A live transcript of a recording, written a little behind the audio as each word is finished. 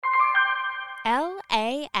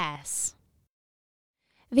LAS.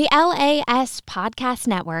 The LAS Podcast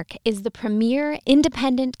Network is the premier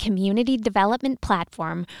independent community development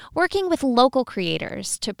platform working with local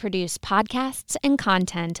creators to produce podcasts and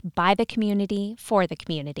content by the community for the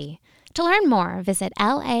community. To learn more, visit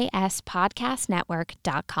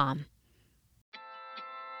laspodcastnetwork.com.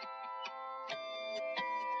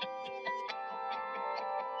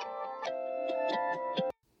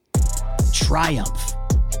 Triumph,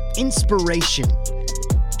 inspiration,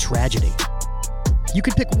 tragedy. You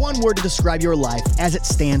could pick one word to describe your life as it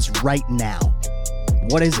stands right now.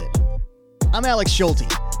 What is it? I'm Alex Schulte,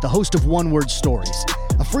 the host of One Word Stories,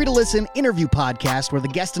 a free-to-listen interview podcast where the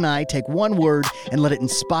guest and I take one word and let it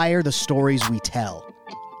inspire the stories we tell.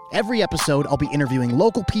 Every episode, I'll be interviewing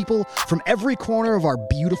local people from every corner of our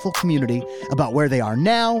beautiful community about where they are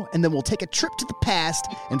now, and then we'll take a trip to the past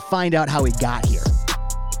and find out how we got here.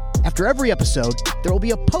 After every episode, there will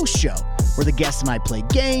be a post show where the guests and I play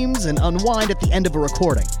games and unwind at the end of a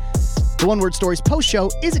recording. The One Word Stories post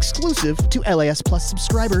show is exclusive to LAS Plus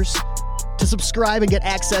subscribers. To subscribe and get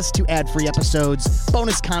access to ad-free episodes,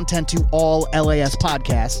 bonus content to all LAS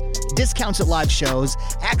podcasts, discounts at live shows,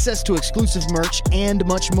 access to exclusive merch, and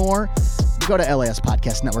much more, go to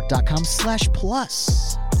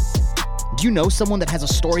laspodcastnetwork.com/plus. Do you know someone that has a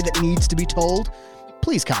story that needs to be told?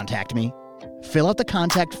 Please contact me. Fill out the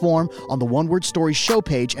contact form on the One Word Stories show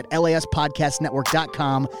page at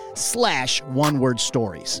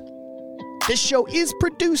laspodcastnetwork.com/onewordstories. This show is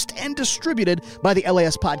produced and distributed by the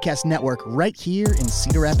LAS Podcast Network right here in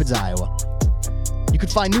Cedar Rapids, Iowa. You can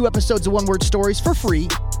find new episodes of One Word Stories for free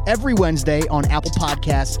every Wednesday on Apple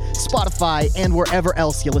Podcasts, Spotify, and wherever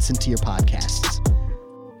else you listen to your podcasts.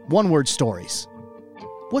 One Word Stories.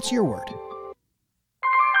 What's your word?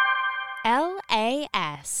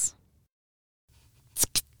 LAS.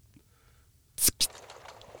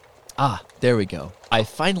 Ah, there we go. I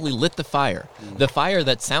finally lit the fire. The fire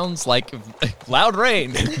that sounds like loud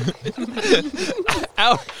rain.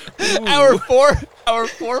 our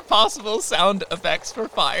four possible sound effects for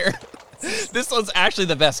fire. This one's actually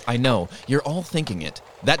the best. I know. You're all thinking it.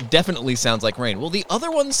 That definitely sounds like rain. Well, the other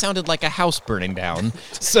one sounded like a house burning down.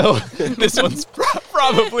 So this one's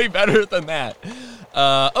probably better than that.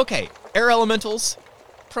 Okay, air elementals,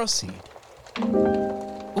 proceed.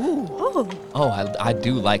 Oh, I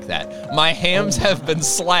do like that. My hams have been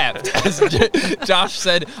slapped, as Josh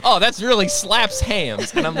said. Oh, that's really slaps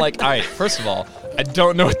hams. And I'm like, all right, first of all, I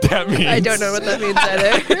don't know what that means. I don't know what that means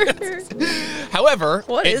either. However,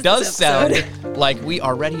 it does sound like we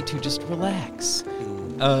are ready to just relax.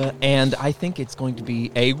 And I think it's going to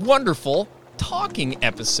be a wonderful talking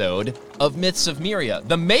episode of Myths of Myria,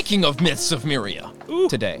 the making of Myths of Myria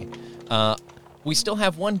today. We still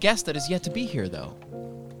have one guest that is yet to be here, though.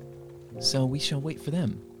 So we shall wait for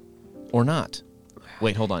them. Or not.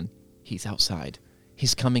 Wait, hold on. He's outside.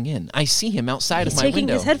 He's coming in. I see him outside of my window. He's taking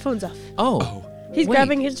his headphones off. Oh. He's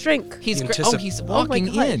grabbing his drink. He's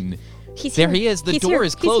walking in. He's there here. he is. The He's door here.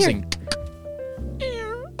 is closing.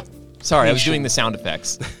 Sorry, I was doing the sound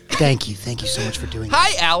effects. Thank you so much for doing that.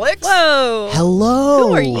 Hi, Alex. Whoa. Hello.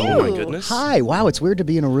 Who are you? Oh, my goodness. Hi. Wow, it's weird to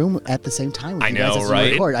be in a room at the same time with I you guys know, as we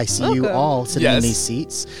right? record. I see you Welcome. all sitting in Yes. these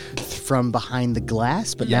seats from behind the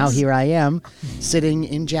glass, but now Yes. here I am sitting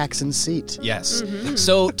in Jackson's seat. Yes.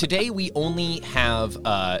 So today we only have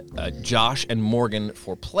Josh and Morgan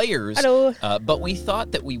for players. Hello. But we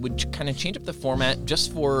thought that we would kind of change up the format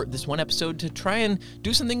just for this one episode to try and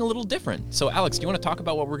do something a little different. So, Alex, do you want to talk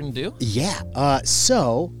about what we're going to do? Yeah.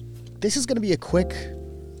 So this is going to be a quick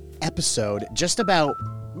episode just about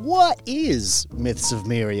what is Myths of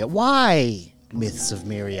Myria? Why Myths of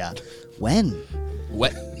Myria? When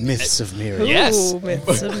What? Myths of Myria? Yes. Ooh,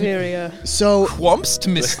 Myths of Myria. So Whumps to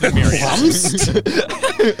Myths of Myria.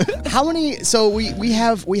 how many? So we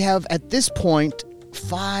have at this point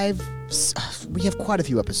we have quite a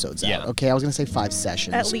few episodes out. Yeah. Okay, I was gonna say 5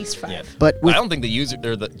 sessions. At least 5. Yeah. But I with, don't think the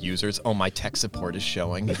users. Oh, my tech support is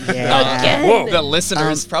showing. Yeah. Whoa, the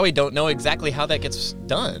listeners probably don't know exactly how that gets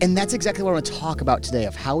done. and that's exactly what I want to talk about today,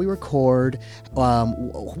 of how we record,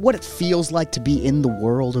 what it feels like to be in the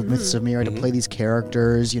world of Myths of Myria, to play these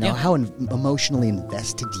characters, Yeah. how emotionally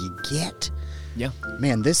invested do you get? yeah.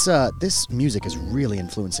 Man, this music is really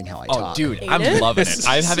influencing how I Oh, talk. dude, Ain't I'm it? loving it.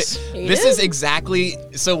 I have it. Ain't This it? is exactly.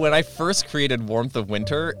 So when I first created Warmth of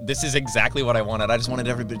Winter, this is exactly what I wanted. I just wanted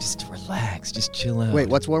everybody just to relax, just chill out. Wait,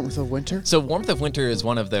 what's Warmth of Winter? So Warmth of Winter is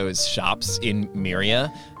one of those shops in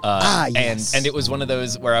Myria. Yes. And it was one of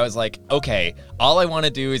those where I was like, okay, all I want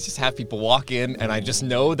to do is just have people walk in, and I just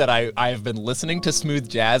know that I have been listening to smooth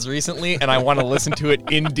jazz recently, and I want to listen to it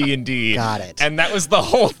in D&D. Got it. And that was the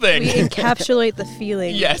whole thing. We encapsulate the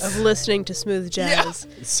feeling Yes. of listening to smooth jazz.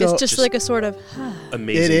 So- It's just like a sort of,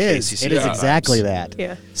 Amazing. It is. KCCI It is vibes. exactly that.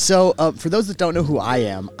 yeah. So, for those that don't know who I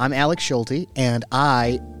am, I'm Alex Schulte, and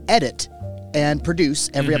I edit and produce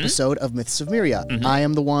every episode of Myths of Myria. I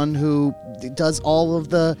am the one who does all of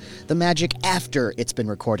the magic after it's been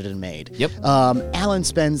recorded and made. Yep. Alan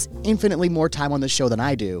spends infinitely more time on the show than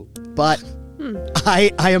I do, but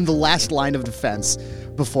I am the last line of defense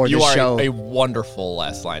before You the are show. a wonderful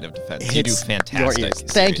last line of defense. You do hits fantastic. your ears.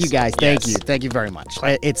 Thank you, guys. Thank Yes. you. Thank you very much.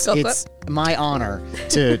 It's Go, my honor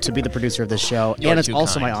to be the producer of this show, You are and it's too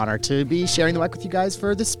also kind. my honor to be sharing the mic with you guys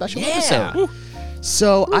for this special Yeah. episode.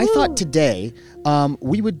 So I thought today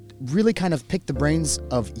we would really kind of pick the brains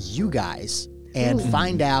of you guys and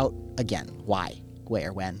find out again why,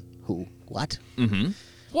 where, when, who, what,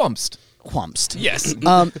 Whumpst. quamst. Yes.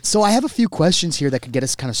 So I have a few questions here that could get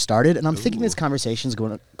us kind of started, and I'm thinking this conversation is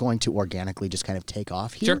going to organically just kind of take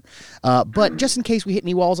off here. Sure. But just in case we hit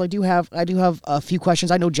any walls, I do have a few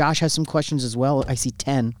questions. I know Josh has some questions as well. I see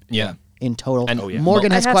 10 Yeah. in total. And-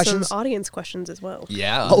 Morgan I has have questions. some audience questions as well.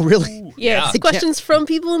 Yeah. Oh, really? Yeah, it's questions from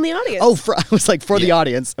people in the audience. Oh, I was like for the Yeah.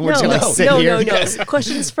 audience, and we're just no, gonna no, sit no, here. no, no. Yes.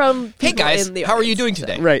 Questions from people Hey guys, in the how are you audience. doing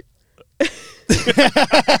today? Right.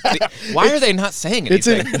 Why are they not saying It's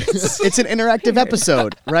anything? it's an interactive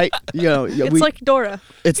episode, right? It's like Dora.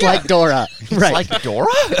 it's like Dora, It's right? like Dora?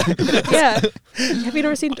 Yeah. Have you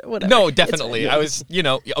never seen whatever? No, It's definitely. fine. I was,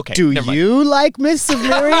 okay. Do never mind. you like Miss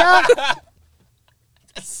Myria?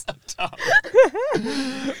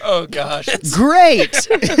 Oh gosh. Great.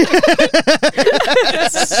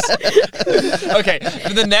 Okay,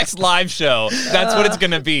 for the next live show, that's what it's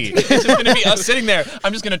gonna be. It's just gonna be us sitting there.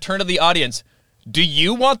 I'm just gonna turn to the audience. Do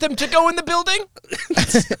you want them to go in the building?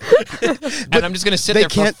 And I'm just gonna sit they there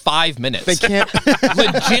for can't- 5 minutes. They can't.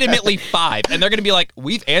 Legitimately 5, and they're gonna be like,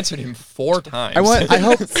 "We've answered him 4 times." I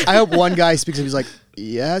hope one guy speaks up. He's like,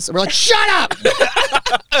 yes. And we're like, shut up!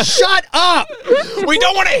 Shut up! We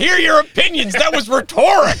don't want to hear your opinions. That was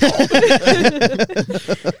rhetorical.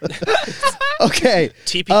 Okay.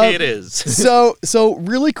 TPK it is. So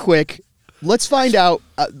really quick, let's find out.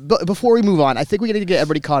 Before we move on, I think we need to get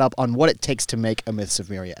everybody caught up on what it takes to make a Myths of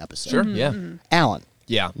Myria episode. Sure. Yeah. Alan,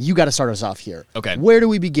 Yeah. you got to start us off here. Okay. Where do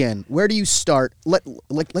we begin? Where do you start?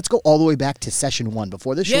 Let's go all the way back to session 1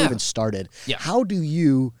 before the show Yeah. even started. Yeah. How do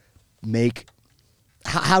you make?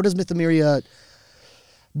 How does Myth of Myria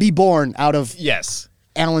be born out of Yes.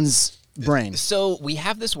 Alan's brain? So we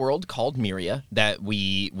have this world called Myria that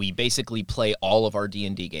we basically play all of our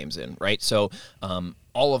D&D games in, right? So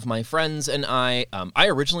all of my friends and I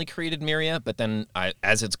originally created Myria, but then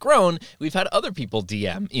as it's grown, we've had other people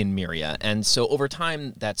DM in Myria. And so over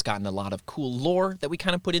time, that's gotten a lot of cool lore that we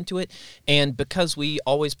kind of put into it. And because we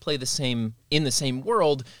always play in the same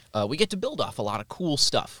world, we get to build off a lot of cool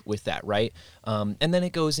stuff with that, right? And then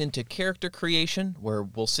it goes into character creation, where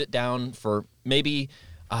we'll sit down for maybe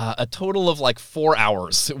a total of like 4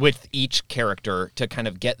 hours with each character to kind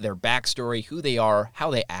of get their backstory, who they are, how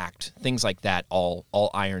they act, things like that, all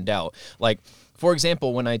ironed out. Like, for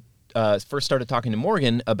example, when I first started talking to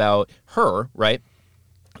Morgan about her, right,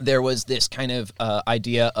 there was this kind of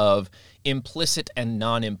idea of implicit and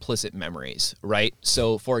non-implicit memories, right?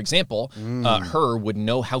 So, for example, her would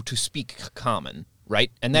know how to speak common, right?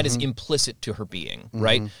 And that is implicit to her being,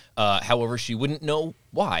 right? However, she wouldn't know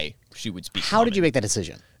why she would speak How did common. you make that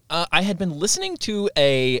decision? I had been listening to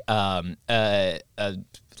an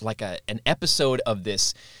episode of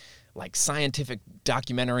this like scientific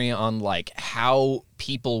documentary on like how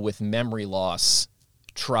people with memory loss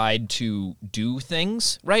tried to do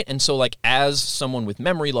things, right? And so like as someone with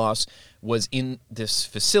memory loss was in this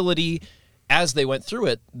facility, as they went through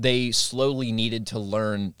it, they slowly needed to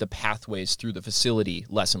learn the pathways through the facility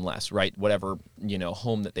less and less, right? Whatever,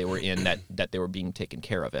 home that they were in that they were being taken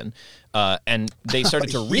care of in. And they started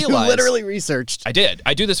to realize... You literally researched I did.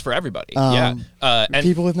 I do this for everybody. Yeah. And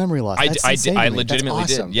people with memory loss. That's insane I to me. legitimately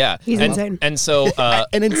That's awesome. did. Yeah. He's insane. And so...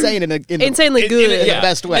 And insane in Insanely good. in the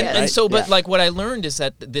best way. And right? so, but Yeah. like what I learned is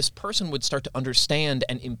that this person would start to understand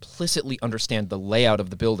and implicitly understand the layout of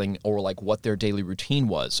the building or like what their daily routine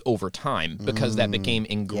was over time because that became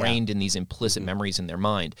ingrained in these implicit memories in their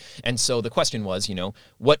mind. And so the question was,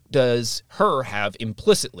 what does her have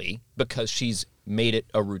implicitly because she's made it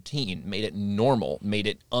a routine, made it normal, made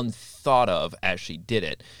it unthought of as she did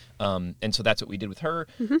it. And so that's what we did with her.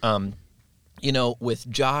 with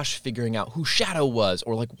Josh figuring out who Shadow was,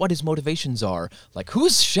 or like what his motivations are, like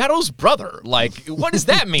who's Shadow's brother, like what does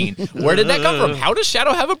that mean? Where did that come from? How does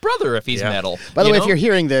Shadow have a brother if he's metal? By the way, if you're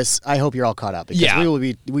hearing this, I hope you're all caught up because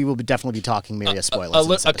we will definitely be talking Miria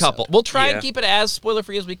spoilers. A couple. We'll try and keep it as spoiler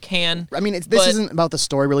free as we can. I mean, this isn't about the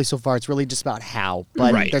story really so far. It's really just about how.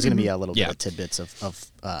 But there's going to be a little bit of tidbits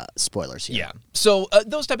of spoilers here. Yeah. So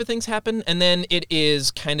those type of things happen, and then it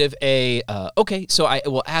is kind of a okay. So I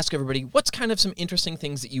will ask everybody what's kind of some interesting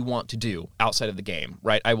things that you want to do outside of the game,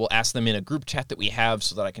 right? I will ask them in a group chat that we have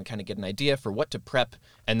so that I can kind of get an idea for what to prep,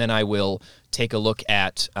 and then I will take a look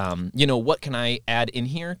at, what can I add in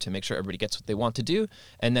here to make sure everybody gets what they want to do,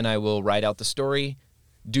 and then I will write out the story,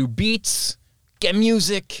 do beats, get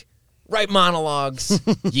music, write monologues.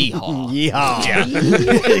 Yeehaw. Yeehaw.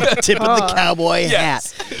 Yeah. Tip of the cowboy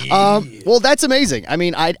hat. Well, that's amazing. I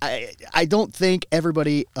mean, I don't think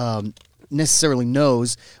everybody necessarily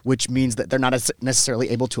knows, which means that they're not necessarily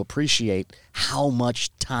able to appreciate how much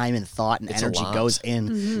time and thought and energy goes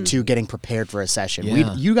into getting prepared for a session.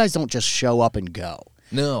 Yeah. You guys don't just show up and go.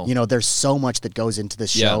 No. There's so much that goes into the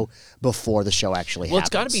show before the show actually happens. Well, it's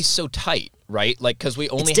got to be so tight, right? Like, because we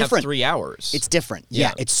only have 3 hours. It's different.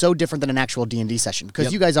 Yeah, it's so different than an actual D&D session.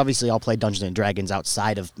 Because you guys obviously all play Dungeons & Dragons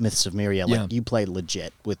outside of Myths of Myria. Like, you play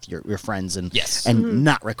legit with your friends and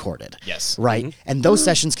not recorded. Yes. Right? And those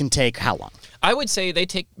sessions can take how long? I would say they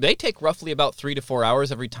take roughly about 3 to 4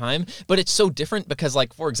 hours every time, but it's so different because,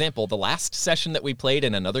 like, for example, the last session that we played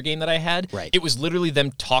in another game that I had, it was literally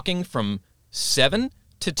them talking from 7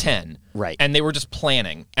 to 10. Right. And they were just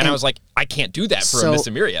planning. And I was like, I can't do that for a Myths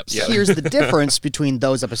of Myria episode. Here's the difference between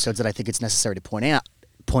those episodes that I think it's necessary to point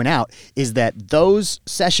out is that those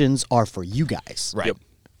sessions are for you guys. Right.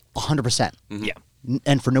 100%. Mm-hmm. Yeah.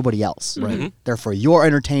 And for nobody else. Right. They're for your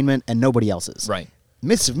entertainment and nobody else's. Right.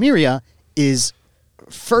 Myths of Myria is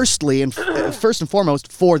first and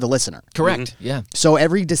foremost for the listener. Correct. Yeah. So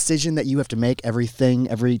every decision that you have to make,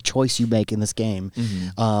 every choice you make in this game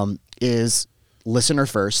is listener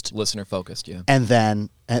first. Listener focused, yeah. And then,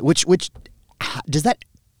 which does that,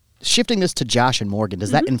 shifting this to Josh and Morgan, does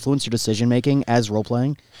that influence your decision making as role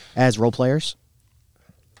players?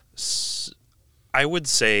 I would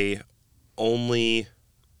say only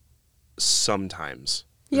sometimes.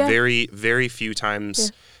 Yeah. Very, very few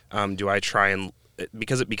times do I try and,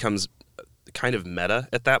 because it becomes kind of meta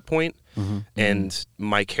at that point, and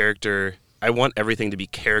my character, I want everything to be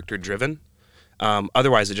character driven.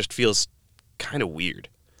 Otherwise, it just feels kind of weird.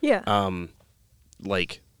 Yeah.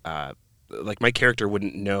 Like my character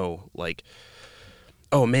wouldn't know, like,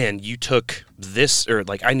 oh man, you took this, or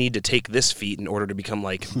like, I need to take this feat in order to become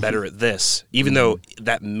like better at this, even though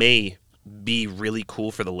that may be really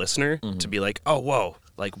cool for the listener to be like, oh, whoa,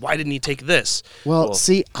 like, why didn't he take this? Well,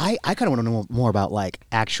 see, I kind of want to know more about like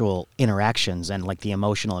actual interactions and like the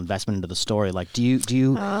emotional investment into the story. Like, do you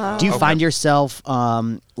find yourself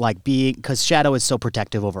like being, because Shadow is so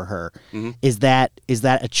protective over her? Is that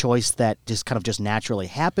a choice that just naturally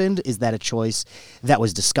happened? Is that a choice that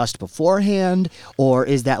was discussed beforehand, or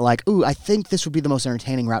is that like, ooh, I think this would be the most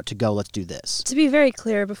entertaining route to go. Let's do this. To be very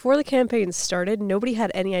clear, before the campaign started, nobody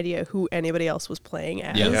had any idea who anybody else was playing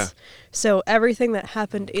as. Yeah. So everything that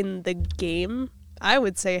happened in the game, I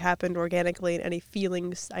would say, happened organically, and any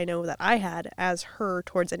feelings I know that I had as her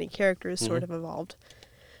towards any characters sort of evolved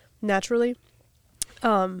naturally.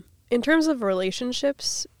 In terms of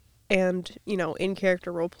relationships and,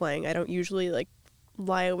 in-character role-playing, I don't usually, like,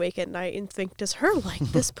 lie awake at night and think, does her like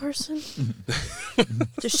this person?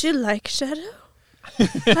 Does she like Shadow?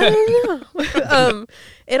 I don't know.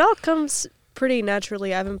 It all comes pretty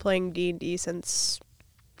naturally. I've been playing D&D since,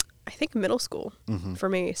 I think, middle school for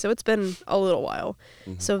me. So it's been a little while.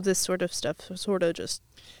 So this sort of stuff sort of just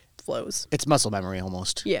flows. It's muscle memory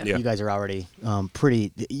almost. Yeah. You guys are already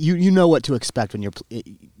pretty, you know what to expect when you're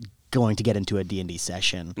going to get into a D&D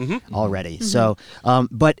session already. So,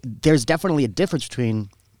 but there's definitely a difference between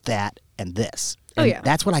that and this. And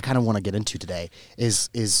that's what I kind of want to get into today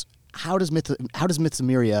is how does Myths of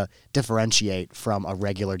Myria differentiate from a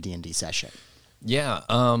regular D&D session? Yeah,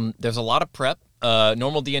 there's a lot of prep.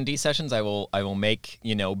 Normal D&D sessions, I will make,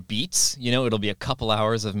 beats. It'll be a couple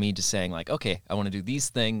hours of me just saying like, okay, I want to do these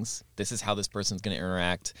things. This is how this person's going to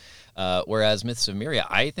interact. Whereas Myths of Myria,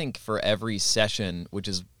 I think for every session, which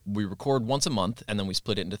is we record once a month and then we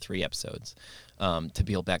split it into 3 episodes. To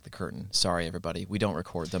peel back the curtain. Sorry, everybody. We don't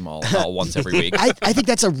record them all once every week. I think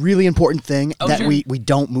that's a really important thing we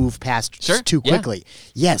don't move past too quickly.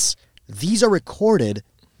 Yeah. Yes, these are recorded.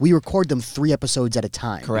 We record them 3 episodes at a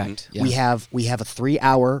time. Correct. Yeah. We have a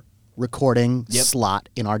 3-hour recording slot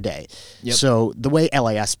in our day. Yep. So the way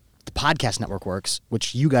LAS the podcast network works,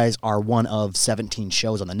 which you guys are one of 17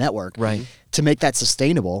 shows on the network, Right. to make that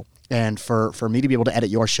sustainable and for me to be able to edit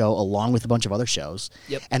your show along with a bunch of other shows,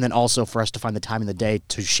 Yep. and then also for us to find the time in the day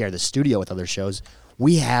to share the studio with other shows,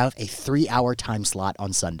 we have a 3-hour time slot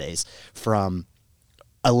on Sundays from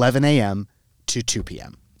 11 a.m. to 2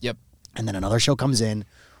 p.m. Yep. And then another show comes in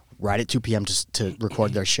right at 2 p.m. to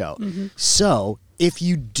record their show. So if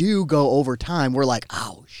you do go over time, we're like,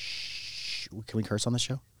 oh, can we curse on the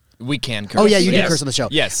show? We can curse. Oh, yeah, you Yes. can curse on the show.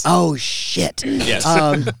 Yes. Oh, shit. Yes.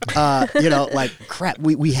 Like, crap,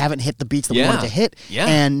 we haven't hit the beats that we Yeah. wanted to hit. Yeah.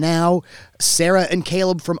 And now Sarah and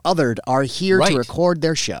Caleb from Othered are here Right. to record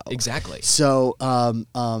their show. Exactly. So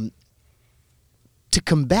to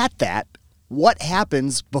combat that, what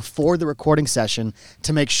happens before the recording session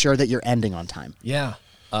to make sure that you're ending on time? Yeah.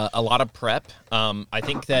 A lot of prep. I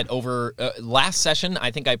think that over last session,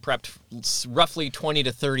 I think I prepped roughly 20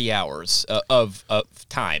 to 30 hours of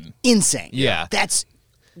time. Insane. Yeah. That's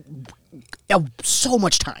so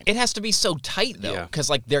much time. It has to be so tight though, Yeah. because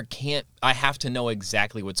like I have to know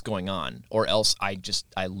exactly what's going on, or else I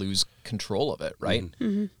lose control of it, right?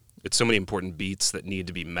 It's so many important beats that need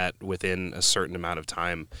to be met within a certain amount of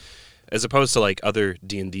time, as opposed to like other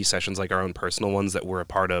D&D sessions, like our own personal ones that we're a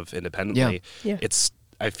part of independently. Yeah.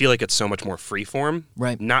 I feel like it's so much more freeform.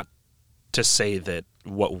 Right. Not to say that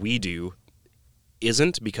what we do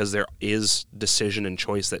isn't, because there is decision and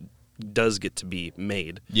choice that does get to be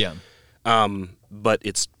made. Yeah. But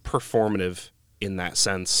it's performative in that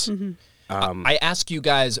sense. I ask you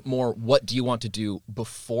guys more, what do you want to do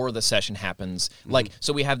before the session happens? Like,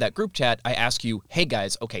 so we have that group chat. I ask you, hey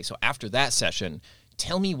guys, okay, so after that session,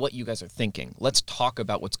 tell me what you guys are thinking. Let's talk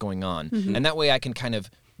about what's going on. And that way I can kind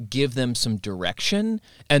of give them some direction,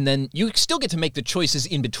 and then you still get to make the choices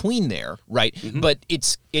in between there, right? But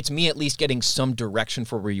it's me at least getting some direction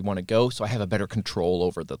for where you want to go, so I have a better control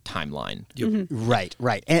over the timeline.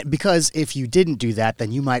 Right. And because if you didn't do that,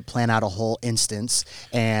 then you might plan out a whole instance,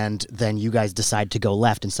 and then you guys decide to go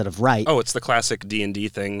left instead of right. Oh, it's the classic D&D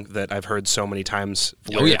thing that I've heard so many times,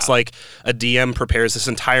 where yeah. it's like a DM prepares this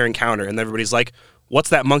entire encounter and everybody's like, what's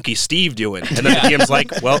that monkey Steve doing? And then the DM's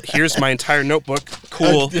like, well, here's my entire notebook.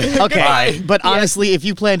 Cool. Okay, Bye. but honestly, if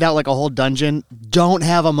you planned out like a whole dungeon, don't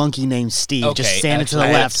have a monkey named Steve. Okay, Just stand it to the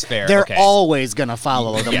that's left. fair, They're okay. always gonna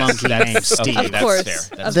follow the monkey named Steve. Okay, that's course.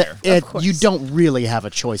 fair. That's The- fair. it- course. you don't really have a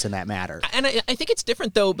choice in that matter. And I think it's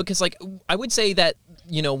different though, because like I would say that,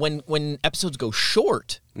 you know, when episodes go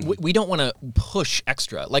short, we don't want to push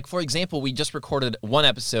extra. Like, for example, we just recorded one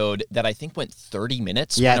episode that I think went 30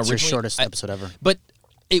 minutes. Yeah, when it's your originally- shortest episode ever. But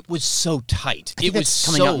it was so tight. I think It was that's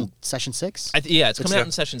coming so out in session 6. yeah, it's coming out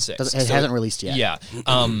in session 6. It hasn't released yet. Yeah,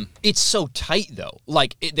 it's so tight though.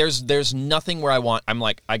 Like there's nothing where I want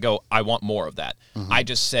more of that. I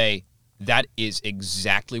just say that is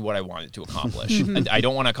exactly what I wanted to accomplish. And I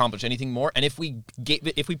don't want to accomplish anything more. And if we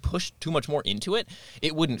push too much more into it,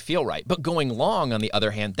 it wouldn't feel right. But going long, on the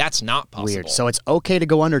other hand, that's not possible. Weird. So it's okay to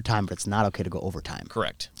go under time, but it's not okay to go over time.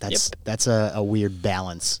 correct. That's a weird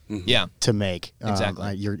balance Yeah. to make.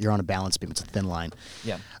 Exactly. You're on a balance beam. It's a thin line.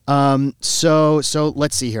 Yeah. So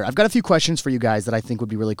let's see here. I've got a few questions for you guys that I think would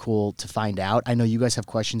be really cool to find out. I know you guys have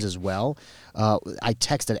questions as well. I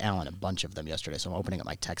texted Alan a bunch of them yesterday, so I'm opening up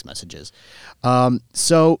my text messages. One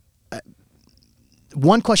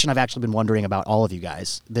question I've actually been wondering about all of you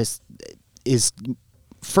guys, this is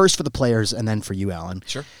first for the players and then for you, Alan.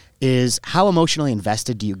 Sure. Is how emotionally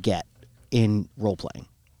invested do you get in role-playing?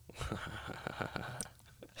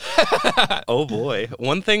 Oh boy.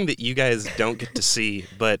 One thing that you guys don't get to see,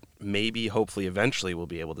 but maybe hopefully eventually we'll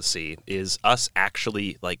be able to see, is us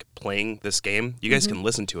actually like playing this game. You guys can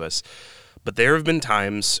listen to us, but there have been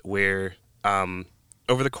times where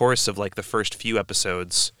over the course of like the first few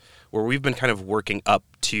episodes where we've been kind of working up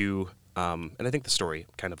to and I think the story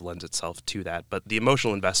kind of lends itself to that, but the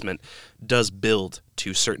emotional investment does build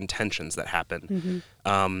to certain tensions that happen.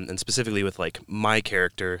 And specifically with like my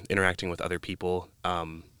character interacting with other people,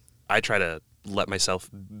 I try to let myself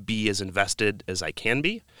be as invested as I can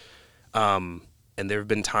be. And there have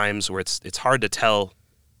been times where it's hard to tell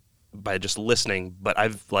by just listening, but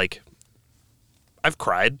I've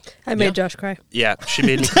cried. I made Josh cry. Yeah, she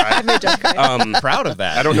made me cry. I made Josh cry. I'm proud of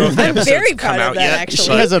that. I don't know if the I'm episode's very come proud out of that, yet. actually.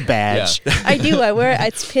 She has a badge. I do. I wear it.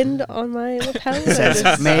 It's pinned on my lapel. It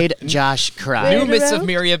says, made Josh cry. New Wait, Myths of around?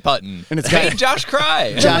 Myria Putton. And it's got- made Josh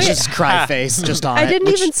cry. Josh's cry face just on it. I didn't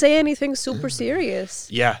which- even say anything super serious.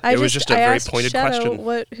 Yeah, I it was just a very asked pointed Shadow question.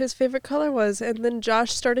 what his favorite color was, and then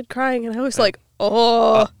Josh started crying, and I was like,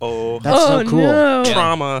 "Oh, Oh, That's so cool. no!"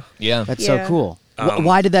 trauma. Yeah. That's so Yeah. cool.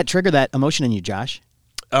 Why did that trigger that emotion in you, Josh?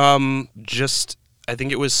 Just I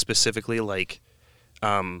think it was specifically like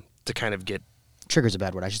to kind of get Trigger's a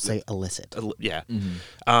bad word. I should say illicit. yeah.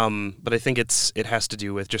 But I think it has to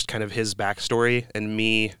do with just kind of his backstory and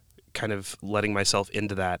me kind of letting myself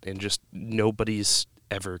into that, and just nobody's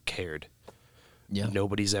ever cared. Yeah.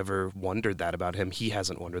 Nobody's ever wondered that about him. He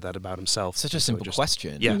hasn't wondered that about himself. Such a So simple just-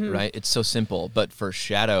 question. Yeah. Right? It's so simple. But for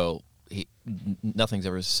Shadow, nothing's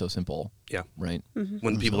ever so simple. Yeah. Right?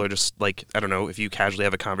 When people are just like, I don't know, if you casually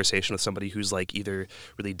have a conversation with somebody who's like either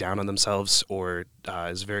really down on themselves or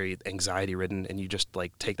is very anxiety ridden, and you just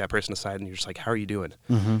like take that person aside and you're just like, how are you doing?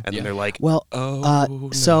 And then they're like, Well, oh,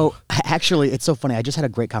 so actually, it's so funny. I just had a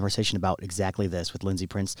great conversation about exactly this with Lindsay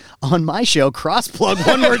Prince on my show, Crossplug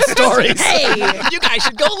One Word Stories. Hey, You guys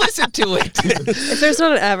should go listen to it. if there's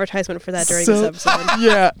not an advertisement for that during this episode,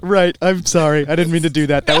 Yeah, right. I'm sorry. I didn't mean to do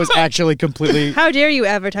that. That was actually completely. how dare you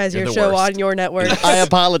advertise You're your the show worst. on your network? I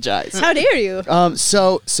apologize. How dare you?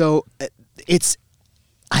 So it's.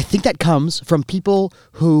 I think that comes from people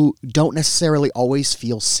who don't necessarily always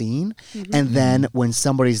feel seen, and then when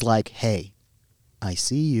somebody's like, "Hey, I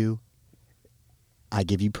see you. I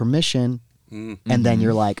give you permission," and then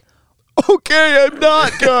you're like, "Okay, I'm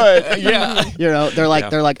not good." Yeah. You know, they're like,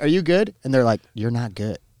 Yeah. "Are you good?" And they're like, "You're not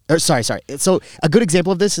good." Or sorry. So a good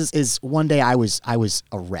example of this is one day I was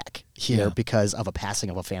a wreck here Yeah. because of a passing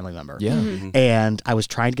of a family member. Yeah. And I was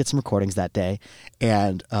trying to get some recordings that day,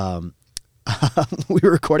 and we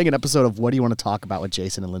were recording an episode of What Do You Want to Talk About with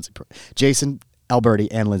Jason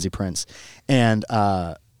Alberti and Lindsay Prince, and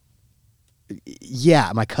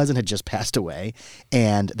yeah, my cousin had just passed away,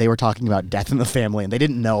 and they were talking about death in the family, and they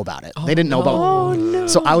didn't know about it. They didn't know about. Oh, no.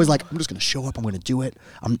 So I was like, I'm just gonna show up. I'm gonna do it.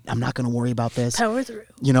 I'm not gonna worry about this. Power through.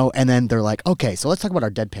 You know, and then they're like, okay, so let's talk about our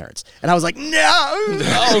dead parents. And I was like, no.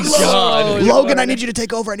 Oh, God. Logan, I need you to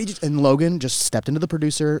take over. I need you. And Logan just stepped into the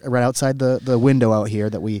producer right outside the window out here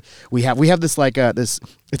that we have this like this.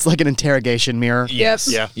 It's like an interrogation mirror.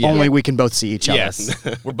 Yes. Yeah. Only we can both see each other. Yes.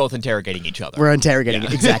 We're both interrogating each other. We're interrogating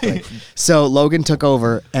it. Exactly. So Logan took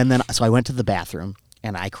over, and then so I went to the bathroom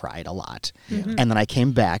and I cried a lot. And then I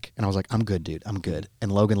came back and I was like, I'm good, dude. I'm good.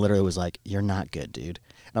 And Logan literally was like, you're not good, dude.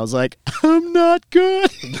 And I was like, I'm not good.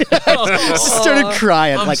 Just started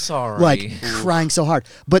crying. I'm like, sorry. Like crying so hard.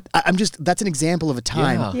 But I'm just, that's an example of a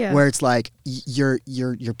time Yeah. where it's like you're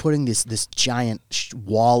putting this giant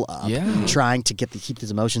wall up, Yeah. trying to keep these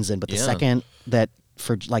emotions in. But the Yeah. second that,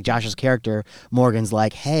 for like Josh's character, Morgan's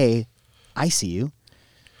like, hey, I see you.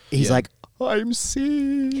 He's Yeah. like, I'm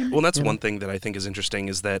seen. Well, that's one thing that I think is interesting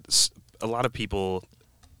is that a lot of people,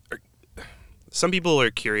 some people are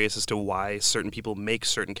curious as to why certain people make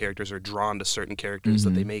certain characters or drawn to certain characters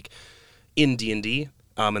that they make in D&D.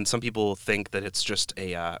 And some people think that it's just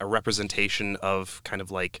a representation of kind of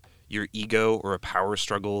like your ego or a power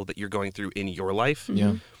struggle that you're going through in your life.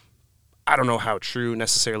 Yeah. I don't know how true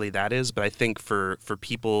necessarily that is, but I think for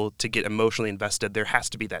people to get emotionally invested, there has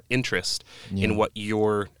to be that interest in what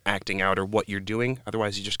you're acting out or what you're doing.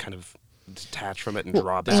 Otherwise, you just kind of detach from it and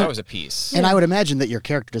draw There's back. always a piece. And I would imagine that your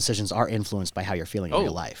character decisions are influenced by how you're feeling in Oh,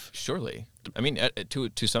 your life. Surely. I mean,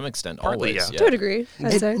 to some extent, Partly, always. yeah. To a degree,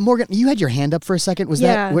 I'd say. Morgan, you had your hand up for a second. Was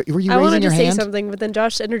Yeah. that, were you I raising wanted your to say hand? something, but then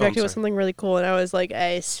Josh interjected with sorry. something really cool, and I was like,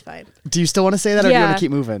 it's fine. Do you still want to say that, or do you want to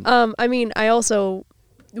keep moving? I mean, I also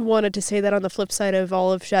wanted to say that on the flip side of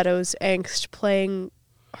all of Shadow's angst, playing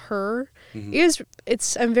her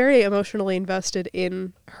I'm very emotionally invested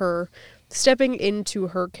in her. Stepping into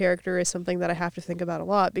her character is something that I have to think about a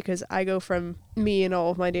lot, because I go from me and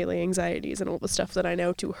all of my daily anxieties and all the stuff that I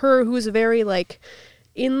know to her, who's very like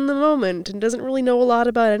in the moment and doesn't really know a lot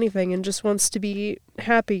about anything and just wants to be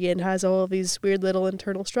happy and has all of these weird little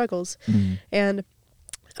internal struggles. And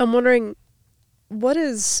I'm wondering, what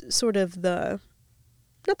is sort of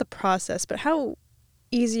not the process, but how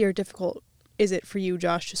easy or difficult is it for you,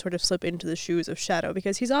 Josh, to sort of slip into the shoes of Shadow?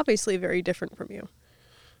 Because he's obviously very different from you.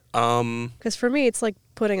 Because for me, it's like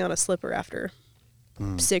putting on a slipper after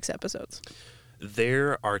 6 episodes.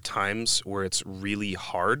 There are times where it's really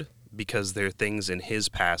hard because there are things in his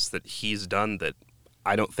past that he's done that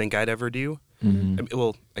I don't think I'd ever do. I mean,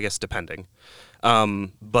 well, I guess depending.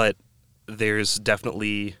 But there's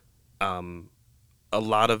definitely a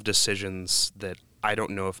lot of decisions that I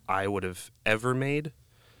don't know if I would have ever made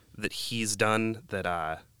that he's done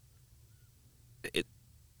that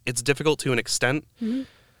it's difficult to an extent.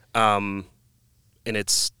 And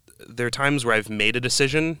there are times where I've made a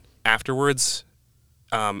decision afterwards,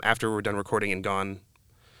 after we're done recording and gone,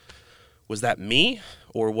 was that me,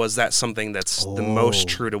 or was that something that's the most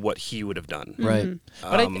true to what he would have done? Right.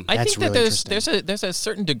 But I That's think that really there's a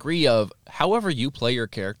certain degree of however you play your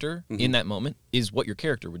character in that moment is what your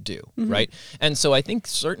character would do, right? And so I think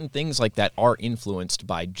certain things like that are influenced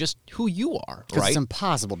by just who you are, Because right? it's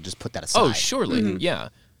impossible to just put that aside. Oh, surely. Yeah.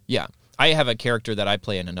 Yeah. I have a character that I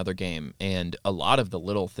play in another game, and a lot of the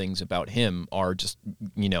little things about him are just,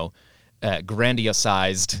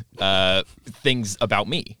 grandiosized things about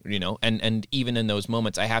me, and even in those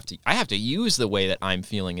moments, I have to use the way that I'm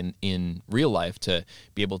feeling in real life to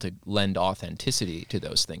be able to lend authenticity to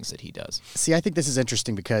those things that he does. See, I think this is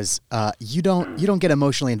interesting because you don't get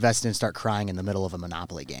emotionally invested and start crying in the middle of a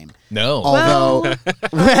Monopoly game. No. Although,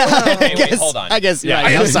 Wait, hold on. I guess Yeah, right, I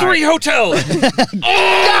I'm have sorry. 3 hotels.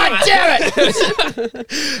 God damn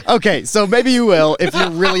it! Okay, so maybe you will if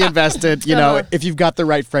you're really invested, if you've got the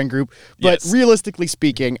right friend group. But Yes. realistically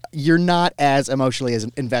speaking, you're not as emotionally as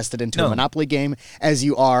invested into a No. Monopoly game as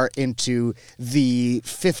you are into the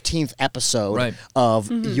 15th episode Right.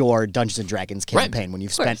 of your Dungeons and Dragons Right. campaign when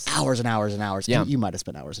you've spent hours and hours and hours. Yeah. And you might have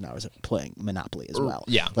spent hours and hours playing Monopoly as well.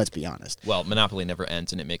 yeah. Let's be honest. Well, Monopoly never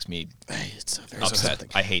ends, and it makes me It's a very upset. something.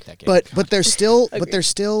 I hate that game. But they're still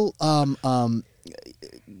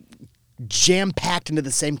jam packed into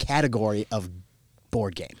the same category of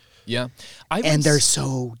board game, yeah, and they're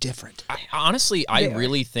so different. Honestly, I They are.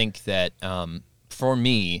 really think that for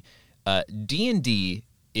me, D&D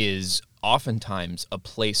is oftentimes a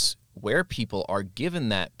place where people are given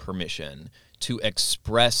that permission to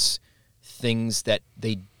express things that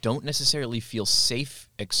they don't necessarily feel safe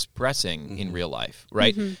expressing in real life,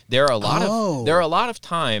 right? There are a lot of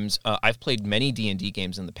times I've played many D&D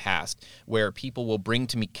games in the past where people will bring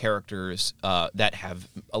to me characters that have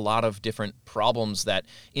a lot of different problems that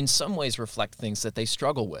in some ways reflect things that they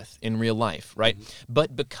struggle with in real life, right?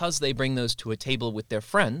 But because they bring those to a table with their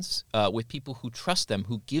friends, with people who trust them,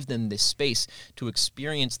 who give them this space to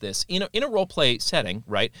experience this in a role play setting,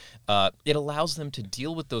 right? It allows them to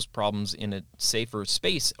deal with those problems in a safer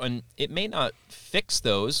space, and it may not fix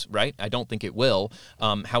those, right? I don't think it will.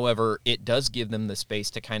 However, it does give them the space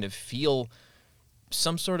to kind of feel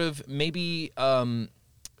some sort of maybe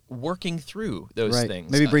working through those Right.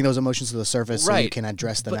 things. Maybe bring those emotions to the surface so you Right. can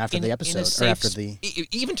address them But after in- the in a episode or safe after the.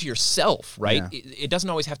 even to yourself, right? Yeah. It doesn't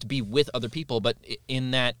always have to be with other people, but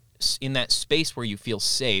in that space where you feel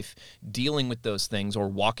safe, dealing with those things or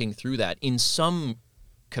walking through that in some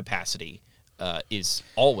capacity is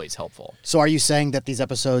always helpful. So, are you saying that these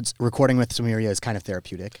episodes, recording with Samiria, is kind of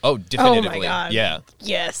therapeutic? Oh, definitively. Oh my God. Yeah.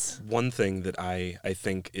 Yes. One thing that I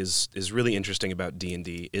think is really interesting about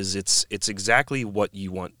D&D is it's exactly what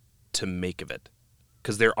you want to make of it.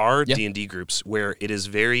 Because there are Yeah. D&D groups where it is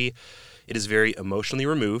very emotionally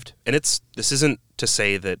removed, and this isn't to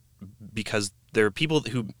say that because there are people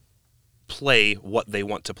who play what they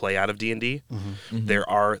want to play out of D&D. There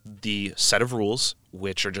are the set of rules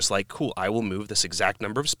which are just like, cool, I will move this exact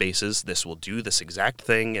number of spaces, this will do this exact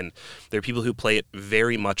thing, and there are people who play it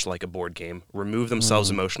very much like a board game, remove themselves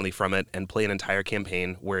emotionally from it, and play an entire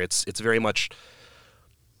campaign where it's very much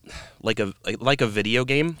like a video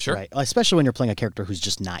game. Sure. Right. Especially when you're playing a character who's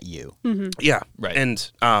just not you. Yeah. Right.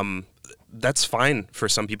 And that's fine for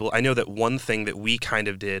some people. I know that one thing that we kind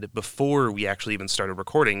of did before we actually even started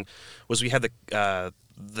recording was we had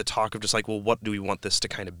the talk of just like, well, what do we want this to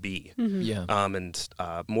kind of be? Yeah. And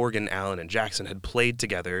Morgan, Alan, and Jackson had played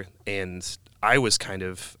together, and I was kind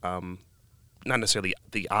of not necessarily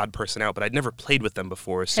the odd person out, but I'd never played with them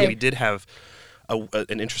before, so Hey. we did have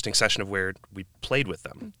an interesting session of where we played with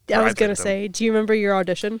them. I Or was played going with to them. say, do you remember your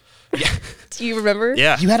audition? Yeah. Do you remember?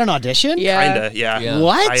 Yeah. You had an audition? Yeah. Kinda, yeah. Yeah.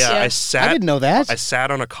 What? I Yeah. sat. I didn't know that. I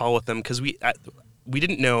sat on a call with them because we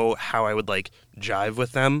didn't know how I would like jive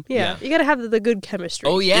with them. Yeah. Yeah. You got to have the good chemistry.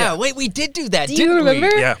 Oh yeah. Yeah. Wait, we did do that, Do didn't you remember?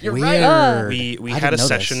 we? Yeah. You're Weird. right. We I had a didn't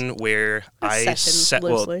know this. session where I session, set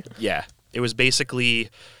loosely. yeah. It was basically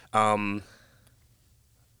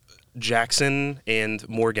Jackson and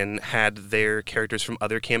Morgan had their characters from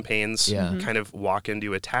other campaigns Yeah. kind of walk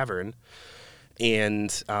into a tavern,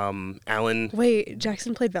 and Alan. Wait,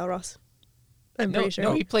 Jackson played Valros. I'm No, pretty sure.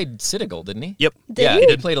 no, he played Citadel, didn't he? Yep. Did yeah, he?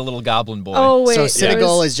 he played a little goblin boy. Oh, wait. So it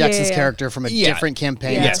Citadel was- is Jackson's yeah. character from a Yeah. different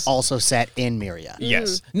campaign Yes. that's also set in Myria.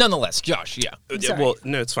 Yes. Nonetheless, Josh, yeah. Sorry. Well,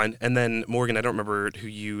 no, it's fine. And then Morgan, I don't remember who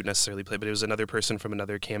you necessarily played, but it was another person from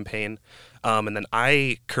another campaign. And then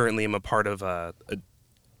I currently am a part of a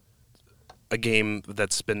game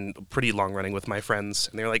that's been pretty long running with my friends,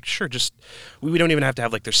 and they're like, sure, just we don't even have to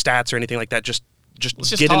have like their stats or anything like that. Just Let's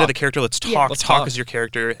just get into talk. the character. Let's talk. Yeah. Let's talk talk. as your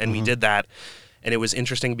character, and we did that, and it was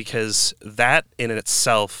interesting because that in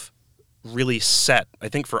itself really set, I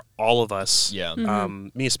think, for all of us. Yeah.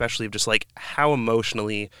 Me especially, of just like how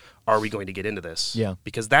emotionally are we going to get into this? Yeah.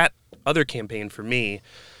 Because that other campaign for me,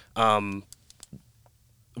 one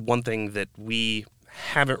thing that we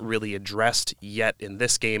haven't really addressed yet in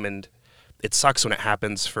this game, and it sucks when it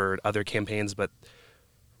happens for other campaigns, but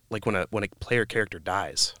like when a player character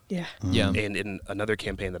dies. Yeah. Yeah. And in another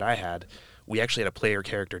campaign that I had, we actually had a player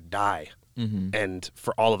character die. Mm-hmm. And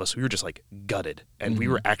for all of us, we were just like gutted. And we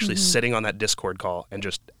were actually sitting on that Discord call and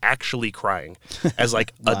just actually crying as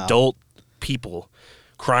like adult people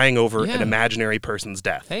crying over an imaginary person's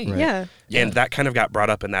death. Hey. Yeah. And that kind of got brought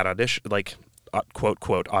up in that audition, like quote,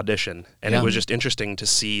 quote, audition. And it was just interesting to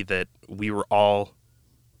see that we were all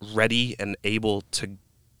ready and able to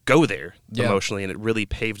go there emotionally. And it really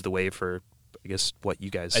paved the way for, I guess, what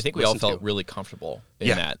you guys I think we all listened felt to. really comfortable in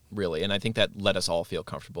that, really. And I think that let us all feel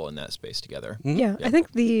comfortable in that space together. Yeah, I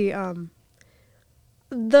think the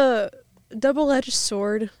double-edged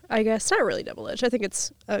sword, I guess, not really double-edged. I think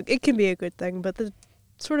it can be a good thing, but the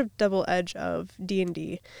sort of double edge of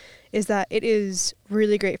D&D is that it is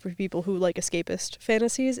really great for people who like escapist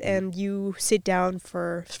fantasies, and you sit down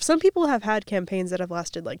for... Some people have had campaigns that have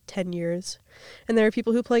lasted like 10 years, and there are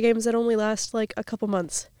people who play games that only last like a couple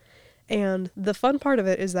months. And the fun part of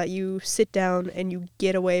it is that you sit down and you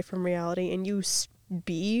get away from reality and you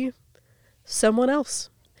be someone else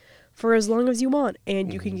for as long as you want.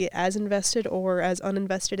 And you can get as invested or as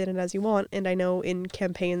uninvested in it as you want. And I know in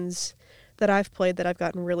campaigns that I've played that I've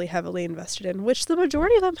gotten really heavily invested in, which the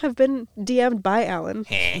majority of them have been DM'd by Alan.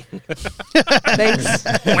 Thanks,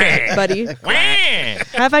 buddy.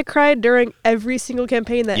 Have I cried during every single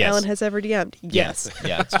campaign that Alan has ever DM'd? Yes.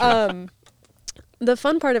 Yeah. It's true. The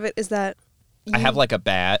fun part of it is that I have like a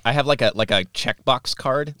checkbox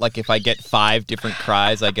card. Like if I get 5 different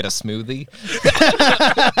cries, I get a smoothie.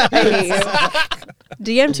 hey,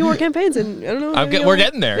 DM 2 more campaigns, and I don't know. We're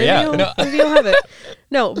getting there. Yeah. Maybe you'll have it.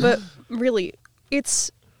 No, but really,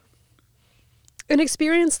 it's an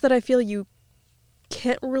experience that I feel you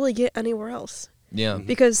can't really get anywhere else. Yeah.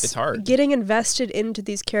 Because it's hard. Getting invested into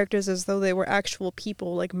these characters as though they were actual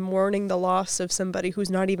people, like mourning the loss of somebody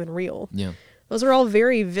who's not even real. Yeah. Those are all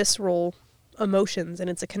very visceral emotions, and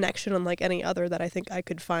it's a connection unlike any other that I think I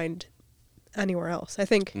could find anywhere else. I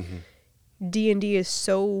think D&D is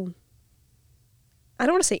so, I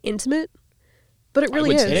don't want to say intimate, but it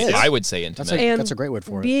really is. I would say intimate. That's a great word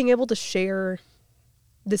for it. Being able to share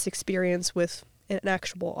this experience with an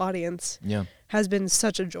actual audience has been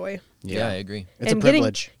such a joy. Yeah, I agree. It's a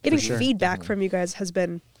privilege. Getting for sure. feedback from you guys has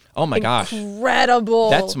been Oh my gosh. incredible.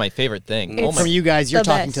 That's my favorite thing. It's From you guys, you're the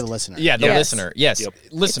talking best. to the listener. Yeah, the Yes. listener. Yes, Yep.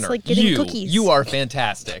 listener. It's like getting cookies. You are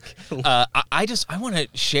fantastic. I want to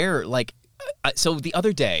share so the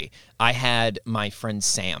other day I had my friend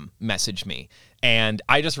Sam message me, and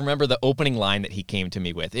I just remember the opening line that he came to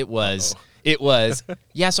me with. It was,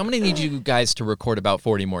 yeah, so I'm going to need you guys to record about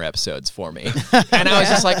 40 more episodes for me. And I was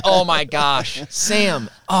just like, oh my gosh, Sam.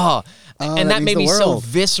 And that means made the me so world.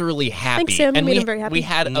 viscerally happy. Thanks, Sam. You And made him very happy. we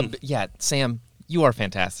had Sam, you are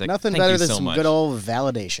fantastic. Nothing Thank better you than so some much. good old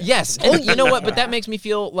validation. Yes. And you know what? But that makes me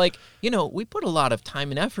feel like, we put a lot of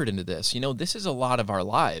time and effort into this. This is a lot of our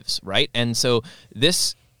lives, right? And so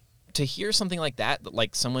to hear something like that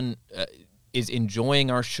like someone is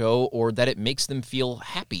enjoying our show, or that it makes them feel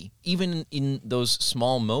happy, even in those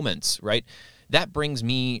small moments, right? That brings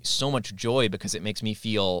me so much joy, because it makes me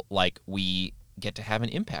feel like we get to have an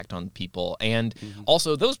impact on people. And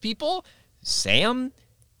also those people, Sam,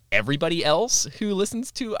 everybody else who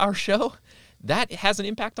listens to our show, that has an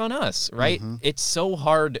impact on us, right? It's so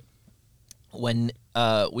hard when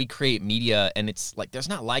we create media, and it's like there's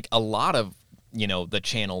not like a lot of the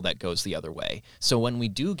channel that goes the other way. So when we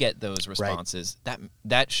do get those responses,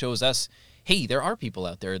 that shows us, hey, there are people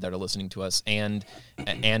out there that are listening to us, and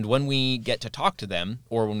when we get to talk to them,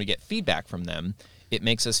 or when we get feedback from them, it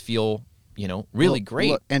makes us feel really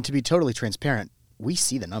great. Look, and to be totally transparent, we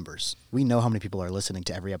see the numbers. We know how many people are listening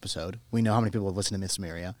to every episode. We know how many people have listened to Miss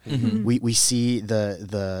Miria. We see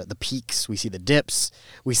the peaks. We see the dips.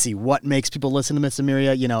 We see what makes people listen to Miss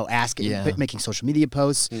Miria. Making social media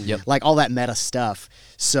posts, like all that meta stuff.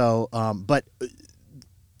 So, but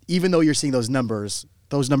even though you're seeing those numbers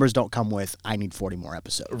don't come with, I need 40 more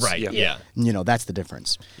episodes. Right. Yeah. That's the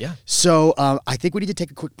difference. Yeah. So I think we need to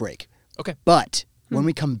take a quick break. Okay. But when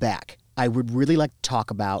we come back, I would really like to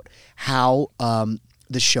talk about how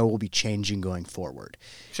the show will be changing going forward.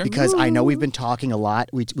 Sure. Because I know we've been talking a lot.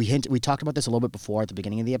 We talked about this a little bit before at the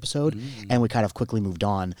beginning of the episode, and we kind of quickly moved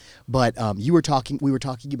on. But we were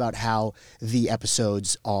talking about how the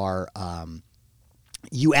episodes are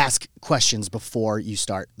you ask questions before you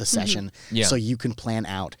start the session, Yeah. so you can plan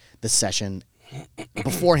out the session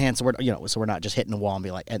beforehand. So we're not just hitting the wall and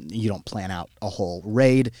be like, and you don't plan out a whole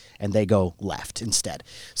raid and they go left instead.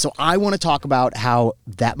 So I want to talk about how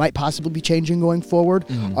that might possibly be changing going forward.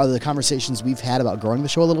 Are the conversations we've had about growing the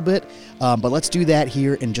show a little bit, but let's do that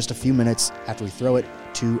here in just a few minutes after we throw it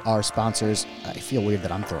to our sponsors. I feel weird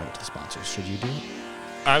that I'm throwing it to the sponsors. Should you do it?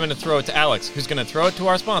 I'm going to throw it to Alex, who's going to throw it to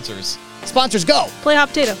our sponsors. Sponsors, go! Play hot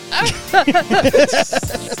potato.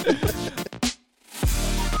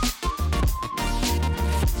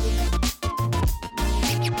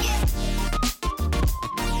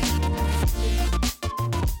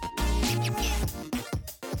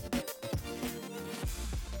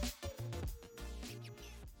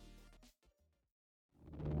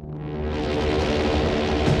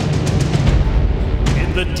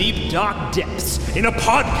 The deep, dark depths, in a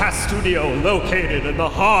podcast studio located in the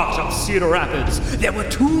heart of Cedar Rapids, there were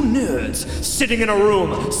two nerds sitting in a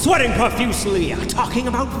room, sweating profusely, talking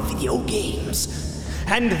about video games.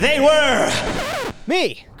 And they were...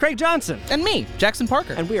 Me, Craig Johnson. And me, Jackson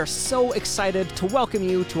Parker. And we are so excited to welcome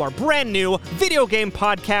you to our brand new video game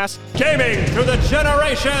podcast, Gaming Through the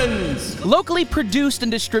Generations! Locally produced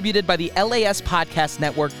and distributed by the LAS Podcast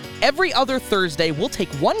Network, every other Thursday we'll take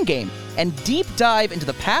one game and deep dive into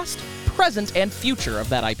the past, present, and future of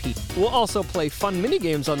that IP. We'll also play fun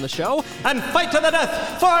mini-games on the show. And fight to the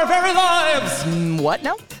death for our very lives! What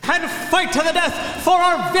now? And fight to the death for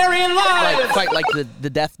our very lives! Like, fight like the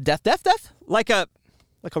death? Like a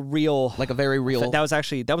real... Like a very real...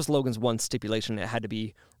 That was Logan's one stipulation. It had to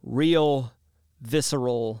be real,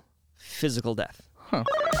 visceral, physical death.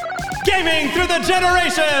 Gaming Through the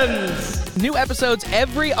Generations! New episodes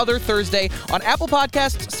every other Thursday on Apple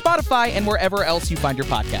Podcasts, Spotify, and wherever else you find your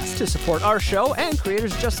podcasts. To support our show and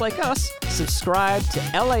creators just like us, subscribe to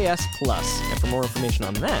LAS Plus. And for more information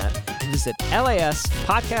on that, visit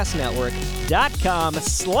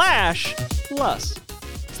laspodcastnetwork.com/plus.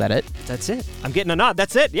 Is that it? That's it. I'm getting a nod.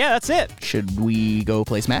 That's it. Yeah, that's it. Should we go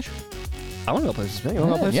play Smash? I want to go play Smash. You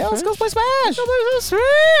want to go play Yeah, let's Smash? go play Smash! Let's go play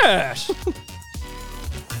Smash!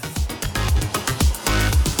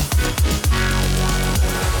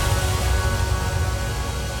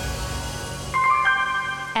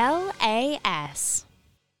 LAS.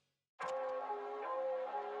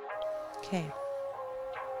 Okay.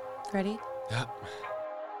 Ready?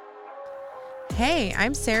 Hey,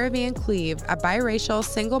 I'm Sarah Van Cleve, a biracial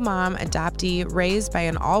single mom adoptee raised by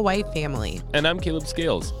an all-white family. And I'm Caleb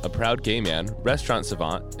Scales, a proud gay man, restaurant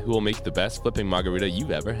savant who will make the best flipping margarita you've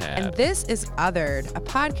ever had. And this is Othered, a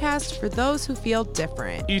podcast for those who feel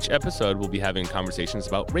different. Each episode we'll be having conversations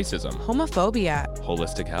about racism, Homophobia,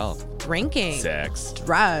 holistic health, drinking, sex,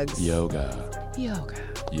 drugs, yoga,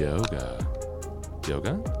 yoga,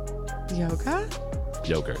 yogurt.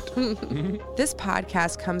 This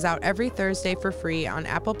podcast comes out every Thursday for free on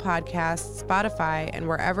Apple Podcasts, Spotify, and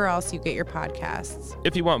wherever else you get your podcasts.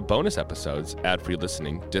 If you want bonus episodes, ad-free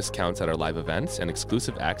listening, discounts at our live events, and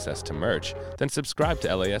exclusive access to merch, then subscribe to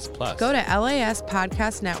LAS Plus. Go to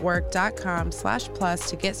laspodcastnetwork.com/plus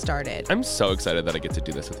to get started. I'm so excited that I get to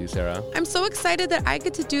do this with you, Sarah. I'm so excited that I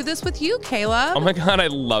get to do this with you, Caleb. Oh my god, I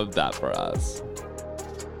love that for us.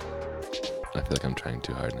 I feel like I'm trying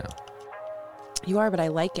too hard now. You are, but I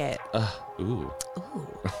like it. Ooh. Ooh,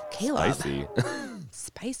 Caleb. Spicy.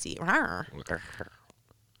 Spicy. Rawr.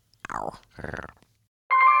 Ow.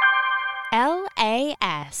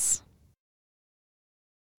 LAS.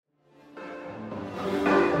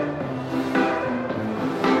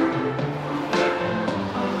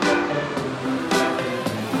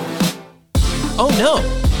 Oh no!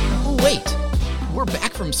 Oh, wait. We're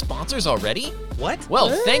back from sponsors already? What? Well,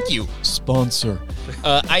 thank you, sponsor.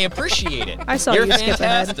 I appreciate it. I saw You're you skip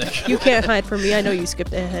fantastic. ahead. You can't hide from me. I know you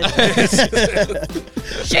skipped ahead.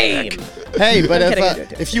 Shame. Hey, but kidding.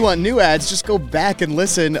 if you want new ads, just go back and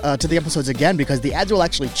listen to the episodes again, because the ads will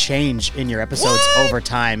actually change in your episodes over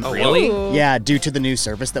time. Oh, really? Ooh. Yeah, due to the new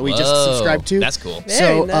service that we just Whoa, subscribed to. That's cool.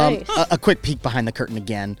 So, Very nice. a quick peek behind the curtain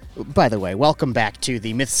again. By the way, welcome back to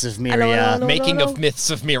the Myths of Myria Hello. Making of Myths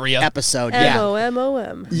of Myria. episode. Yeah.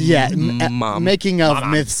 M-O-M-O-M. Yeah, Mom. making of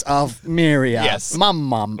Myths of Myria. Yes.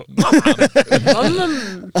 Mom.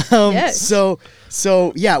 Yes.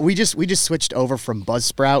 So yeah, we just switched over from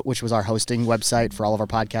Buzzsprout, which was our hosting website for all of our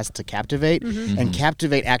podcasts, to Captivate. And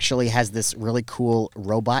Captivate actually has this really cool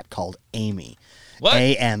robot called Amy. What?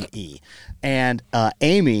 AME. And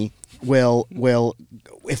Amy will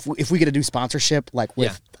if we get to do sponsorship like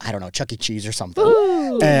with I don't know, Chuck E. Cheese or something.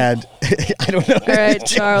 Ooh. And I don't know. All right,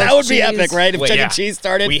 Charles that would be Cheese. epic, right? If Wait, Chuck yeah. E. Cheese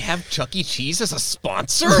started. We have Chuck E. Cheese as a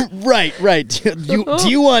sponsor? Right. Do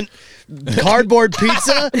you want cardboard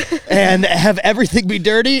pizza and have everything be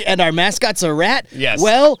dirty and our mascot's a rat? Yes.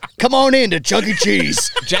 Well, come on in to Chuck E.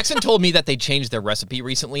 Cheese. Jackson told me that they changed their recipe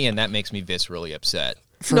recently, and that makes me viscerally upset.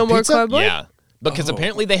 For No more pizza? cardboard? Yeah. Because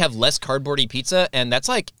apparently they have less cardboardy pizza, and that's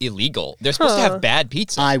like illegal. They're supposed to have bad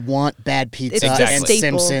pizza. I want bad pizza It's and a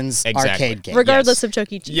staple. Simpsons Exactly. arcade game. Regardless of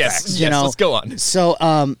Chuck E. Cheese. yes, You know, let's go on. So,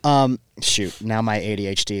 shoot, now my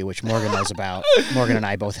ADHD, which Morgan knows about. Morgan and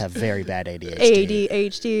I both have very bad ADHD.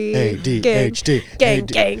 ADHD. ADHD. Gang,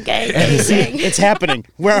 gang, gang, gang, gang. It's happening.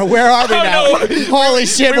 Where are we now? no. Holy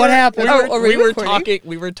shit, what happened? We were recording? talking.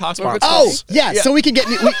 We were talking. Oh, yeah, so we can get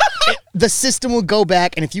the system will go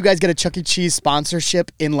back, and if you guys get a Chuck E. Cheese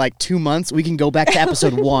sponsorship in like 2 months, we can go back to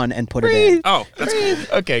episode 1 and put it in. Oh, that's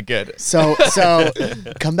cool. Okay, good. So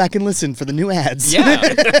come back and listen for the new ads. Yeah.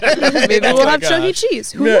 Maybe we'll have gosh. Chuck E.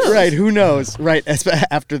 Cheese. Who Yeah, knows? right, who knows? Right,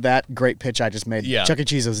 after that great pitch I just made, Yeah. Chuck E.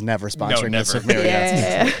 Cheese was never sponsoring never. this.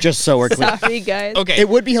 Yeah. Just so we're clear. Sorry, guys. Okay. It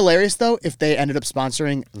would be hilarious, though, if they ended up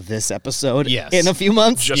sponsoring this episode Yes. in a few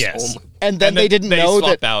months. Just Yes. only. And then they didn't know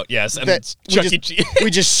swap that, out. Yes, and that it's Chuck E. Cheese.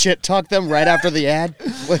 we just shit talk them right after the ad,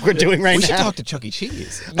 like we're doing right We should now. talk to Chuck E.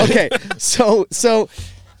 Cheese. Okay, so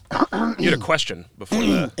You had a question before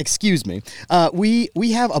the. excuse me.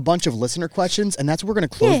 We have a bunch of listener questions, and that's what we're going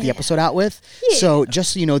to close the episode out with. So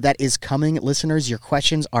just so you know, that is coming, listeners. Your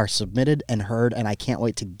questions are submitted and heard, and I can't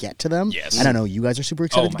wait to get to them. Yes. And I know you guys are super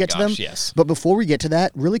excited Oh to my get to them. gosh, yes. But before we get to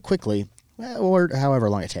that, really quickly, or however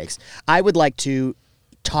long it takes, I would like to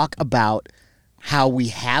talk about how we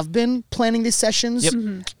have been planning these sessions.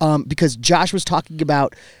 Yep. Because Josh was talking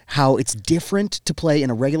about how it's different to play in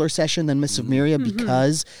a regular session than Mists of Myria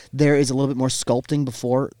because there is a little bit more sculpting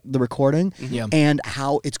before the recording, Yeah. and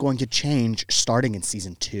how it's going to change starting in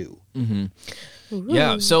season 2.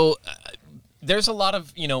 Yeah. So there's a lot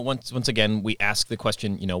of, once again, we ask the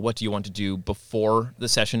question, what do you want to do before the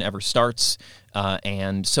session ever starts?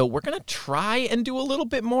 And so we're going to try and do a little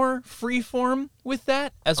bit more free form with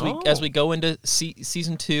that as we go into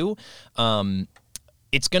season 2.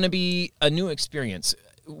 It's going to be a new experience.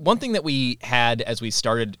 One thing that we had as we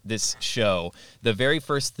started this show, the very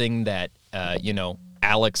first thing that,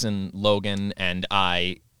 Alex and Logan and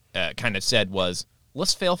I kind of said was,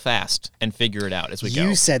 let's fail fast and figure it out as we go.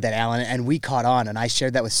 You said that, Alan, and we caught on, and I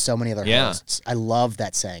shared that with so many other Yeah. hosts. I love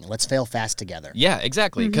that saying. Let's fail fast together. Yeah,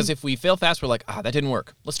 exactly. Because if we fail fast, we're like, that didn't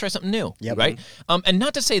work. Let's try something new. Yep. Right? And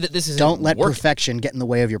not to say that this is Don't let working. perfection get in the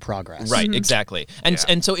way of your progress. Right, exactly.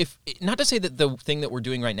 And so if not to say that the thing that we're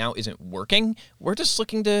doing right now isn't working, we're just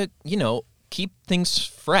looking to, keep things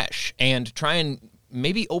fresh and try and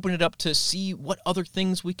maybe open it up to see what other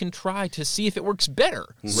things we can try to see if it works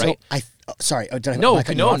better, right? So sorry. Did I No,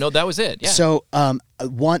 cut you off? that was it. Yeah. So,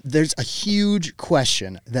 there's a huge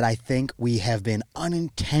question that I think we have been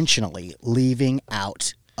unintentionally leaving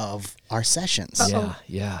out of our sessions.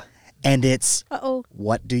 Yeah. And it's, Uh-oh.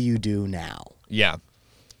 what do you do now? Yeah.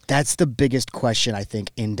 That's the biggest question, I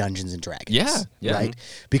think, in Dungeons & Dragons. Yeah. Right?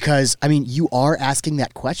 Because, you are asking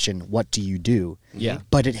that question, what do you do? Yeah.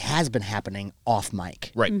 But it has been happening off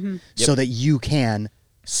mic. Right. So that you can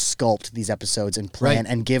sculpt these episodes and plan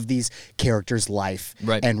and give these characters life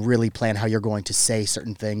Right. and really plan how you're going to say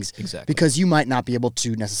certain things. Exactly. Because you might not be able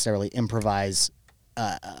to necessarily improvise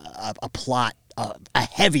a plot, a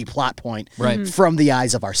heavy plot point Right. from the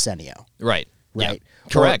eyes of Arsenio. Right. Right. Yeah.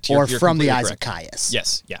 Correct. Or You're from the completely eyes correct. of Caius.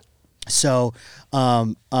 Yes. Yeah. So,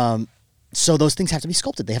 so those things have to be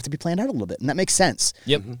sculpted. They have to be planned out a little bit, and that makes sense.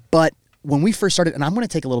 Yep. But when we first started, and I'm going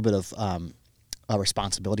to take a little bit of a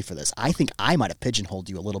responsibility for this. I think I might have pigeonholed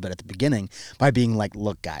you a little bit at the beginning by being like,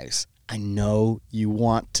 "Look, guys, I know you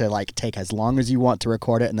want to take as long as you want to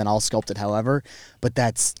record it, and then I'll sculpt it however, but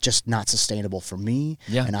that's just not sustainable for me.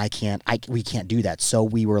 Yeah. And we can't do that." So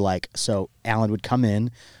we were like, so Alan would come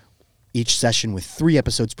in each session with 3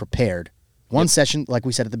 episodes prepared. One session, like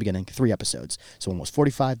we said at the beginning, 3 episodes. So one was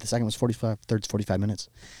 45, the second was 45, third's 45 minutes.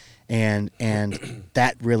 And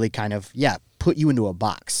that really kind of, put you into a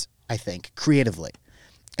box, I think, creatively.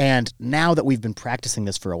 And now that we've been practicing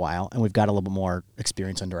this for a while and we've got a little bit more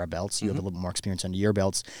experience under our belts, you have a little bit more experience under your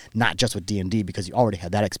belts, not just with D&D because you already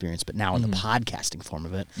had that experience, but now in the podcasting form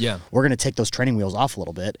of it, Yeah. we're going to take those training wheels off a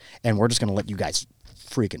little bit and we're just going to let you guys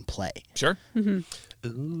freaking play. Sure.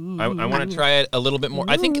 I want to try it a little bit more.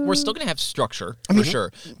 I think we're still going to have structure for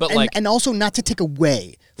sure, but And also not to take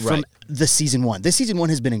away from the season 1. This season 1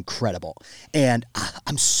 has been incredible, and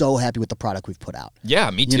I'm so happy with the product we've put out. Yeah,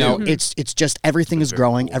 me too. You know, it's just everything is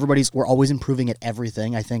growing. We're always improving at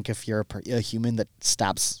everything. I think if you're a human that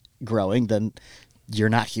stops growing, then you're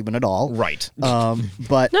not human at all. Right.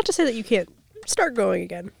 But Not to say that you can't start growing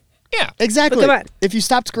again. Yeah. exactly. But come on. If you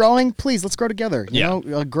stopped growing, please let's grow together. You Yeah.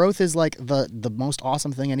 know, growth is like the most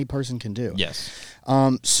awesome thing any person can do. Yes.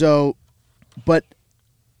 But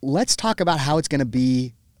let's talk about how it's going to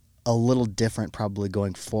be a little different probably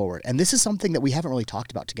going forward. And this is something that we haven't really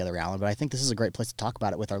talked about together, Alan, but I think this is a great place to talk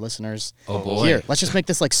about it with our listeners. Oh, boy. Here, let's just make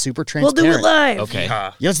this like super We'll transparent. do it live. Okay.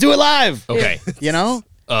 Yeah, let's do it live. Okay. You know?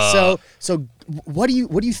 So what do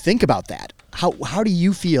you think about that? How do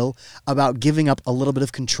you feel about giving up a little bit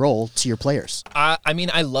of control to your players? I mean,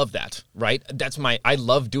 I love that, right? I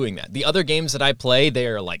love doing that. The other games that I play,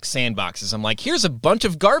 they're like sandboxes. I'm like, here's a bunch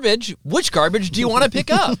of garbage. Which garbage do you want to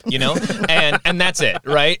pick up? You know? And that's it,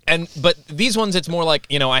 right? But these ones, it's more like,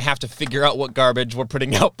 you know, I have to figure out what garbage we're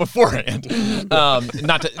putting out beforehand.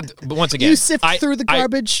 But once again, You sift through the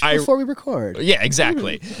garbage before we record. Yeah,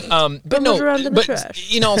 exactly. But Rumbles around in the but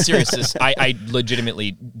trash. in all seriousness, I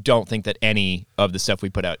legitimately don't think that any of the stuff we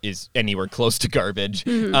put out is anywhere close to garbage.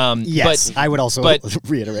 Yes, I would also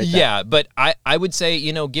reiterate that. Yeah, but I would say,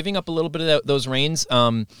 you know, giving up a little bit of those reins,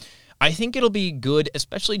 I think it'll be good,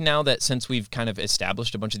 especially now that since we've kind of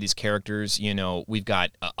established a bunch of these characters, you know, we've got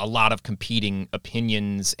a lot of competing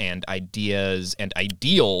opinions and ideas and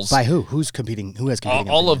ideals. By who? Who's competing? Who has competing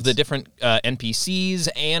All of the opinions? different NPCs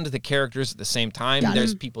and the characters at the same time.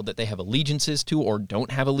 There's people that they have allegiances to or don't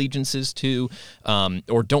have allegiances to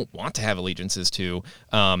or don't want to have allegiances to.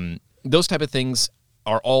 Those type of things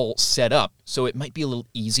are all set up, so it might be a little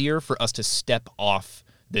easier for us to step off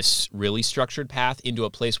this really structured path into a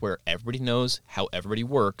place where everybody knows how everybody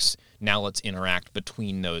works. Now let's interact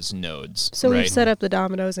between those nodes. So right? we've set up the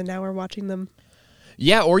dominoes and now we're watching them.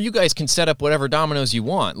 Yeah, or you guys can set up whatever dominoes you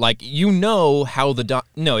want. Like, you know how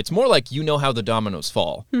no, it's more like you know how the dominoes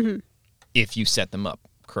fall if you set them up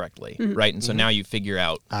correctly, right? And so now you figure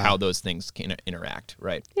out how those things can interact,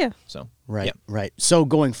 right? Yeah. So Right, yeah. right. So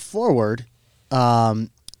going forward,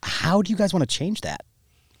 how do you guys want to change that?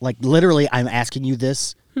 Like, literally, I'm asking you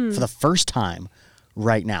this for the first time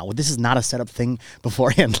right now. This is not a setup thing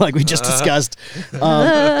beforehand, like we just discussed.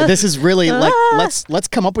 This is really like let's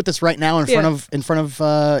come up with this right now in front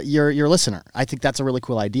of your listener. I think that's a really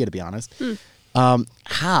cool idea, to be honest.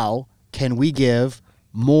 How can we give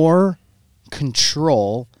more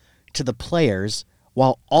control to the players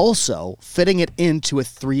while also fitting it into a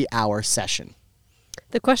 3-hour session?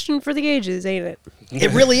 The question for the ages, ain't it?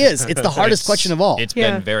 It really is. It's the hardest question of all. It's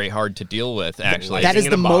Yeah. been very hard to deal with, actually. That is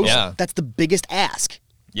the most. Yeah. That's the biggest ask.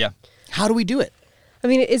 Yeah. How do we do it? I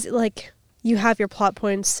mean, is it like you have your plot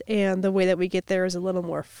points and the way that we get there is a little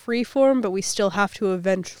more freeform, but we still have to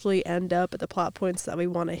eventually end up at the plot points that we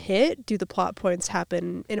want to hit? Do the plot points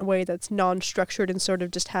happen in a way that's non-structured and sort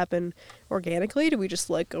of just happen organically? Do we just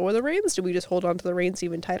let go of the reins? Do we just hold on to the reins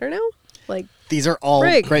even tighter now? Like, These are all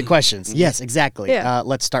Frig. great questions. Yes, exactly. Yeah.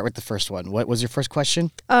 Let's start with the first one. What was your first question?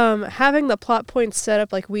 having the plot points set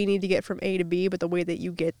up like we need to get from A to B, but the way that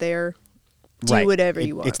you get there, do whatever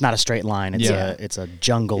you want. It's not a straight line. It's it's a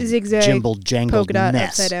jungle, Zigzag, jimbled, jangled polka dot,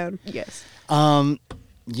 mess. upside down. Yes.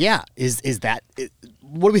 Yeah. Is that?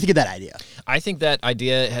 What do we think of that idea? I think that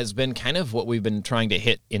idea has been kind of what we've been trying to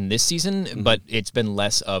hit in this season, but it's been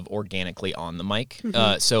less of organically on the mic.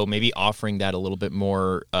 So maybe offering that a little bit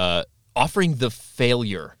more, offering the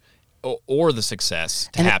failure or the success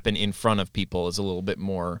to happen in front of people is a little bit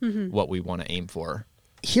more what we want to aim for.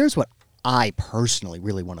 Here's what I personally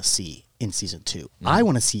really want to see in season 2. I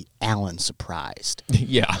want to see Alan surprised.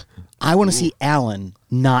 Yeah. I want to see Alan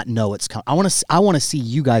not know it's coming. I want to see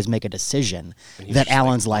you guys make a decision that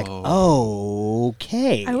Alan's like, oh,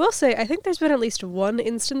 okay. I will say, I think there's been at least one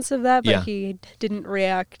instance of that, but Yeah. he didn't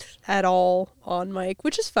react at all on mic,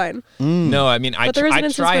 which is fine. No, I mean, I But there is an try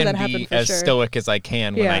instance where and that be happened for as sure. stoic as I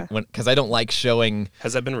can Yeah. because I don't like showing.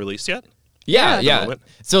 Has that been released yet? Yeah. moment.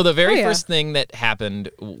 So the very Oh, yeah. first thing that happened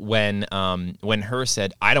when Her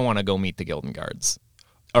said, "I don't want to go meet the Gildan Guards."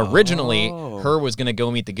 Originally, Her was going to go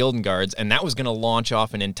meet the Gildan Guards, and that was going to launch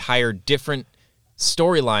off an entire different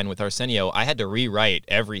storyline with Arsenio. I had to rewrite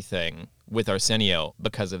everything with Arsenio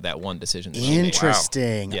because of that one decision. That she made.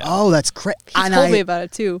 Interesting. Yeah. Oh, that's crazy. He told me about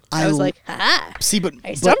it too. I was like, ha! See, but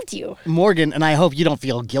I stumped you. Morgan, and I hope you don't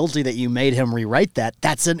feel guilty that you made him rewrite that.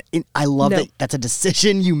 I love that. That's a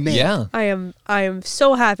decision you made. Yeah. I am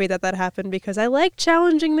so happy that happened because I like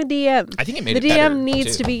challenging the DM. I think it made the it better, DM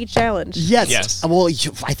needs too. to be challenged. Yes. Well,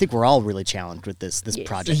 I think we're all really challenged with this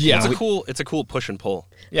project. Yeah. It's a cool push and pull.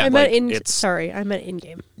 Yeah. I meant like, I meant in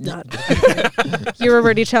game, not. You're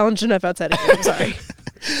already challenged enough outside of game. I'm sorry.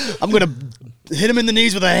 I'm gonna hit him in the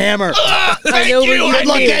knees with a hammer. I know where you Good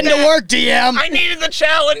luck getting to work, DM. I needed the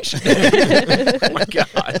challenge. Oh my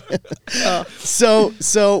god.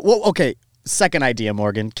 Okay. Second idea,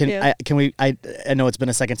 Morgan. Can we? I know it's been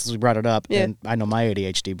a second since we brought it up, and I know my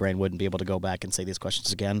ADHD brain wouldn't be able to go back and say these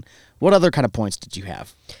questions again. What other kind of points did you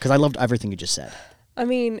have? Because I loved everything you just said. I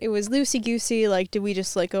mean, it was loosey-goosey. Like, did we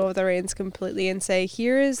just let go of the reins completely and say,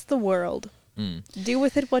 here is the world. Do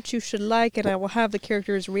with it what you should like, and I will have the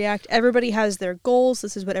characters react. Everybody has their goals.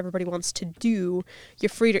 This is what everybody wants to do. You're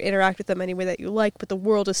free to interact with them any way that you like, but the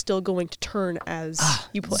world is still going to turn as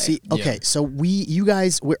you play. See, okay, so you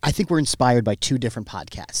guys, I think we're inspired by two different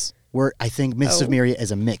podcasts. I think Myths of Myria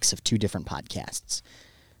is a mix of two different podcasts.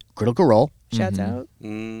 Critical Role. Shouts out.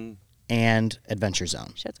 And Adventure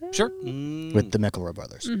Zone. Shouts out. Sure. With the McElroy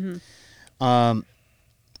brothers.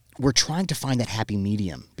 We're trying to find that happy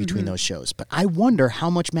medium between those shows. But I wonder how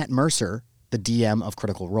much Matt Mercer, the DM of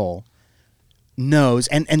Critical Role, knows.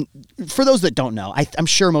 And for those that don't know, I'm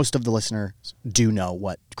sure most of the listeners do know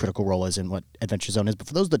what Critical Role is and what Adventure Zone is. But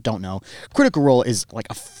for those that don't know, Critical Role is like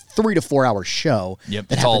a 3 to 4 hour show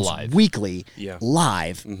that it's all happens live. weekly,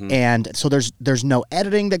 live. And so there's no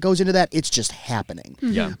editing that goes into that. It's just happening.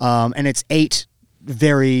 Yeah. And it's 8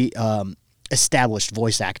 very established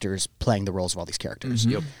voice actors playing the roles of all these characters.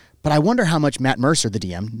 Yep. But I wonder how much Matt Mercer, the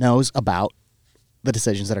DM, knows about the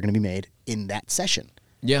decisions that are going to be made in that session.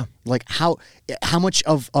 Yeah. Like how much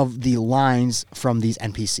of the lines from these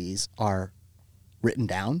NPCs are written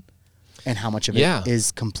down and how much of it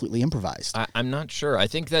is completely improvised. I'm not sure. I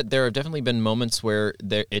think that there have definitely been moments where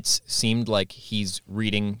it's seemed like he's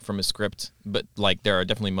reading from a script, but like there are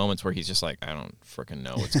definitely moments where he's just like, I don't freaking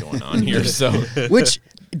know what's going on here. So, which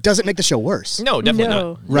doesn't make the show worse. No, definitely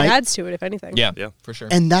not. Right? It adds to it, if anything. Yeah, for sure.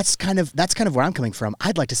 And that's kind of where I'm coming from.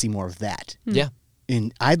 I'd like to see more of that. Yeah.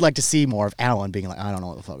 And I'd like to see more of Alan being like, I don't know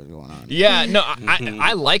what the fuck is going on. Yeah, no,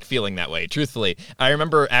 I like feeling that way, truthfully. I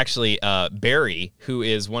remember actually Barry, who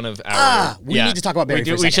is one of our... we need to talk about Barry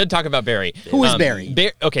for a second. We should talk about Barry. Who is Barry?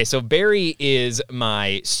 Okay, so Barry is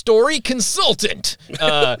my story consultant.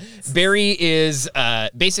 Barry is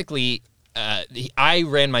basically... I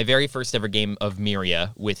ran my very first ever game of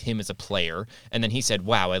Myria with him as a player, and then he said,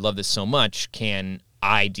 wow, I love this so much, can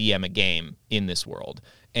I DM a game in this world?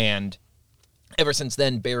 And... ever since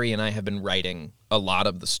then, Barry and I have been writing a lot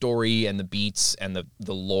of the story and the beats and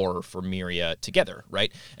the lore for Myria together, right?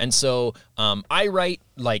 And so I write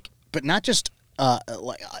like, but not just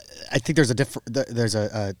like I think there's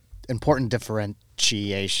a important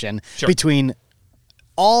differentiation between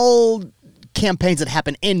all campaigns that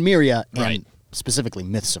happen in Myria and specifically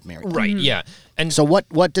Myths of Myria. Right. Yeah. And so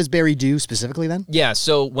what does Barry do specifically then? Yeah.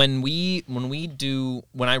 So when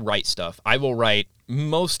I write stuff, I will write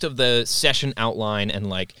most of the session outline and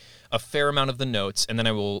like a fair amount of the notes, and then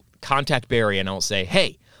I will contact Barry and I'll say,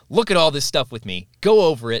 hey, look at all this stuff with me. Go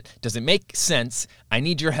over it. Does it make sense? I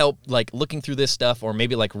need your help, like looking through this stuff, or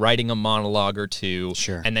maybe like writing a monologue or two,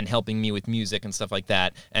 and then helping me with music and stuff like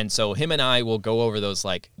that. And so him and I will go over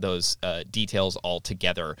those details all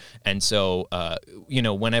together. And so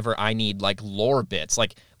whenever I need like lore bits,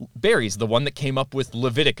 like Barry's the one that came up with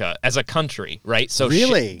Levitica as a country, right? So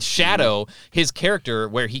really, Shadow, his character,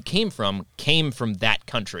 where he came from that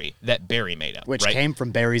country that Barry made up, which right? came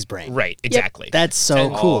from Barry's brain. Right, exactly. Yep. That's so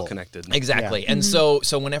cool. All connected. Exactly. Yeah. And so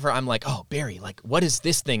whenever I'm like, oh, Barry, like, what is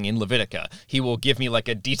this thing in Levitica? He will give me like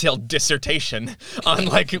a detailed dissertation on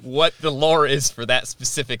like what the lore is for that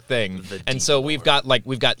specific thing. And so we've got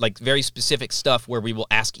very specific stuff where we will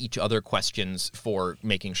ask each other questions for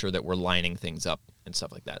making sure that we're lining things up and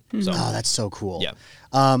stuff like that. So, oh, that's so cool.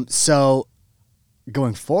 Yeah. So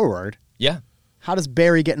going forward, how does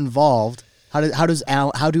Barry get involved? How do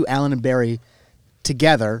Alan and Barry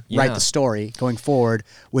together write the story going forward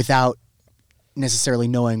without necessarily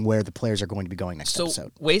knowing where the players are going to be going next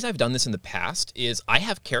episode? Ways I've done this in the past is I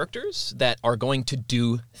have characters that are going to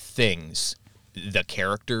do things. The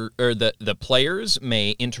character or the players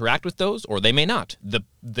may interact with those, or they may not.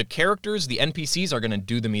 The characters, the NPCs, are going to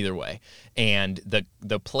do them either way, and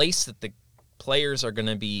the place that the players are going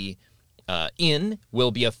to be in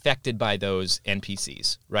will be affected by those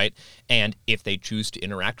NPCs, right? And if they choose to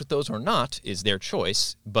interact with those or not is their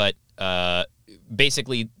choice. But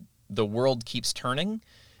basically, the world keeps turning,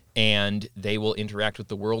 and they will interact with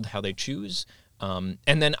the world how they choose. And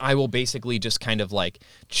then I will basically just kind of like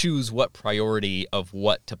choose what priority of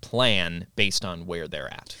what to plan based on where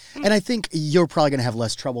they're at. And I think you're probably going to have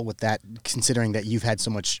less trouble with that, considering that you've had so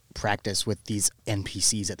much practice with these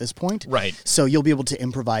NPCs at this point. Right. So you'll be able to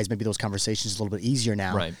improvise maybe those conversations a little bit easier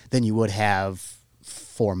now than you would have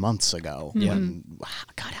 4 months ago. Yeah.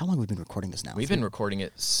 God, how long have we been recording this now? We've been recording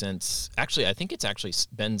it since, actually, I think it's actually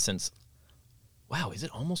been since, wow, has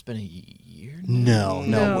it almost been a year now?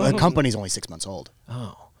 No. The company's only 6 months old.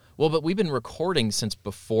 Oh. Well, but we've been recording since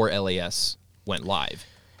before LAS went live.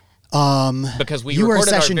 Because we you were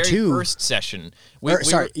recorded our session very 2. first session.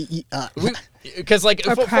 Because like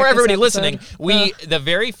for everybody listening, the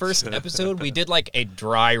very first episode we did like a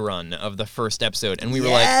dry run of the first episode, and we were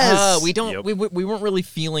like, we weren't really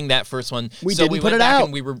feeling that first one. We so didn't we put went it back out.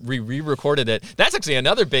 and we re-recorded it. That's actually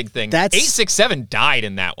another big thing. That's 867 died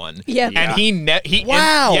in that one. Yeah. And he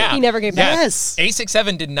Wow. He never came back. Yes.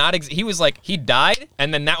 867 did not exist. He was like, he died,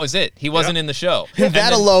 and then that was it. He wasn't in the show.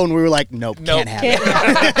 That alone, we were like, nope. Can't have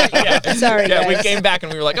it. Sorry, Yeah, we guys. came back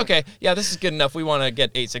and we were like, okay, yeah, this is good enough. We want to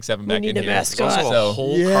get 867 back need in a here. mascot. There's also a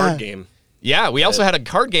whole card game. Yeah, we also had a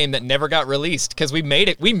card game that never got released because we made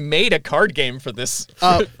it. We made a card game for this.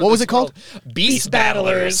 What was it called? Beast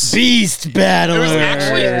Battlers. Beast Battlers. It was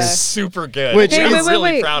actually super good. Which I is- was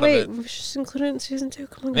really proud of it. We should just include it in season 2.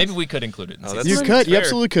 Come on, Maybe guys. we could include it in season You two. could. You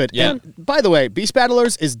absolutely could. Yeah. And by the way, Beast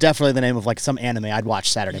Battlers is definitely the name of like some anime I'd watch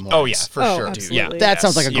Saturday mornings. Oh, yeah, for Oh, sure. absolutely. Yeah. That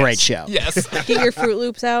sounds like a great show. Yes. Get your Fruit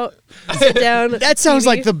Loops out. Sit down. That sounds TV.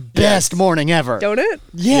 like the best morning ever. Don't it?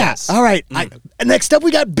 Yeah. Yes. All right. Next up, we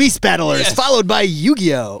got Beast Battlers, Yes. followed by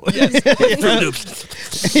Yu-Gi-Oh.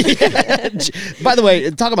 By the way,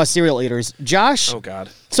 talking about serial eaters, Josh. Oh God.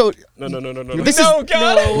 So No. this No, is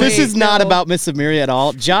God. this is not about Miss Samiria at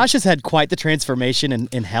all. Josh has had quite the transformation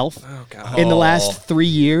in health Oh God. in the last 3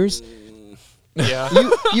 years. Yeah.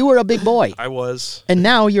 You were a big boy, I was. and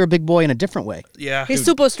now you're a big boy in a different way. Yeah. He's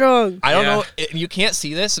super strong. I don't Yeah. know. You can't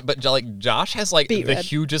see this, but like Josh has like Beat the red.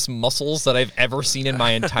 hugest muscles that I've ever seen in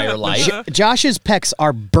my entire life. Josh's pecs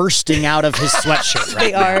are bursting out of his sweatshirt right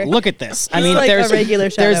They now. are. Look at this. I He's mean, like a there's regular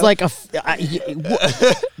there's Shadow. like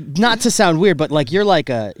not to sound weird, but like you're like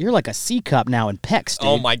a C cup now in pecs, dude.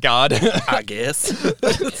 Oh my God. I guess.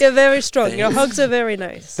 You're very strong. Your hugs are very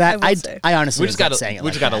nice. I That will say. I honestly We just was not gotta- saying it we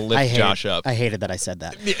like just gotta that. lift I hated- Josh up. I hated that I said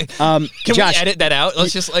that. Can Josh, we edit that out?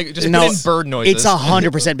 Let's just like put no, in bird noises. It's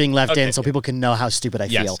 100% being left Okay. in, so people can know how stupid I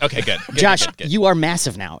Yes. feel. Okay. Good. Josh, Good. you are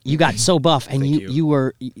massive now. You got so buff, and Thank you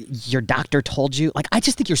were your doctor told you. Like, I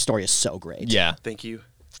just think your story is so great. Yeah. Thank you.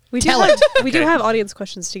 We do Tell have, it. we do have audience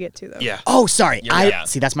questions to get to, though. Yeah. Oh, sorry. Yeah.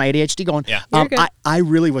 See, that's my ADHD going. Yeah. You're good. I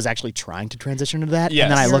really was actually trying to transition to that, Yes.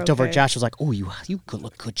 and then I You're looked over at okay. Josh. Was like, "Oh, you could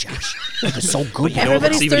look good, Josh. You look so good." You know what's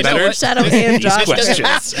Everybody's even thirsty better? for Shadow and These Josh.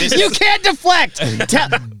 questions. You can't deflect.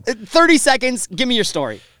 30 seconds. Give me your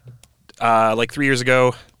story. Like 3 years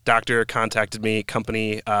ago, doctor contacted me.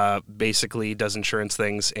 Company basically does insurance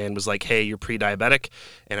things and was like, "Hey, you're pre-diabetic,"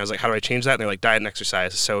 and I was like, "How do I change that?" And they're like, "Diet and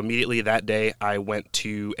exercise." So immediately that day, I went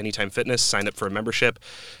to Anytime Fitness, signed up for a membership,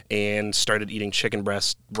 and started eating chicken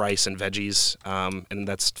breast, rice, and veggies. And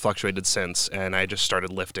that's fluctuated since. And I just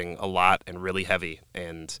started lifting a lot and really heavy,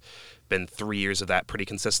 and been 3 years of that pretty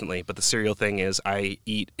consistently. But the cereal thing is, I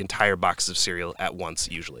eat entire boxes of cereal at once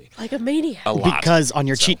usually. Like a maniac. A lot. Because on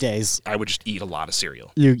your So, cheat days, I would just eat a lot of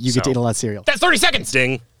cereal. you get to So- eat a lot of cereal. That's 30 seconds.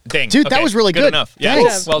 Ding. Ding. Dude, that Okay, was really good. enough. Yeah.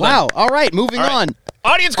 Thanks. Well done. Wow. All right, moving All right. on.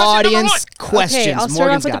 Audience question number one. Audience questions. Okay, I'll start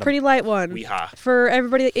Morgan's off with got a pretty 'em. light one. Weehaw. For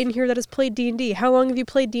everybody in here that has played D&D, how long have you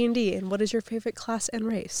played D&D, and what is your favorite class and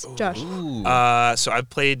race? Josh. So I've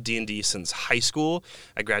played D&D since high school.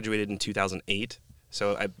 I graduated in 2008.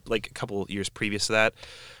 So I like a couple years previous to that.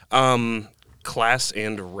 Class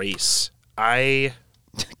and race.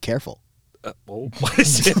 Careful. What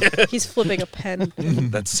is it? He's flipping a pen.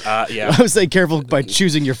 That's yeah. I was saying careful by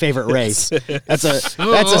choosing your favorite race. That's a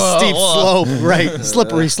steep slope, right?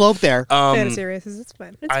 Slippery slope there. Fantasy races, it's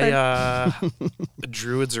fine. It's fine.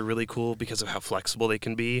 Druids are really cool because of how flexible they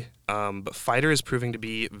can be. But fighter is proving to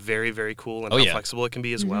be very, very cool and Oh, how yeah. flexible it can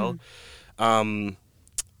be as well. And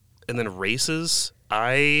then races,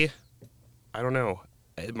 I don't know.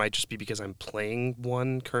 It might just be because I'm playing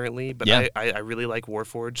one currently, but Yeah. I really like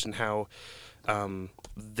Warforged and how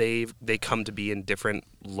they come to be in different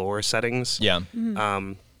lore settings. Yeah.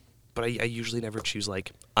 But I usually never choose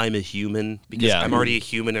like I'm a human because Yeah. I'm already a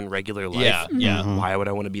human in regular life. Yeah. Yeah. Why would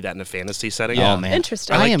I want to be that in a fantasy setting? Yeah. Oh man,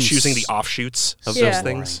 Interesting. I like am choosing s- the offshoots of Yeah. those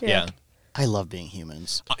things. Yeah. I love being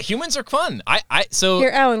humans. Humans are fun. So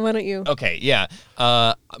Here, Alan, why don't you? okay, yeah.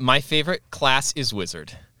 My favorite class is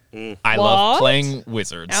wizard. I What? love playing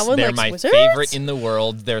wizards. Alan They're likes my wizards? favorite in the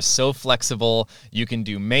world. They're so flexible. You can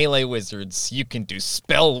do melee wizards. You can do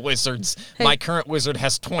spell wizards. Hey. My current wizard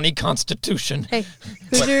has 20 constitution. Hey,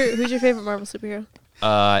 who's your favorite Marvel superhero?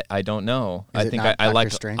 I don't know. Is I it think not I like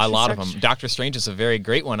Doctor Strange? a lot of Doctor them. Doctor Strange is a very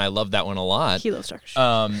great one. I love that one a lot. He loves Doctor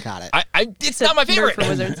Strange. Got it. It's He's a not my nerd favorite. for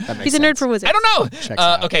wizards. That makes He's a nerd sense. for wizards. I don't know. Checks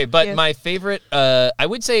out. Okay, but Yeah. my favorite, I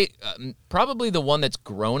would say, probably the one that's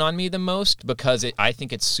grown on me the most because I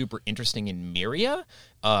think it's super interesting in Myria,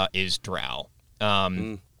 is Drow.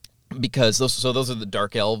 Because those are the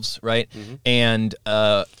dark elves, right? And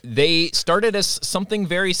they started as something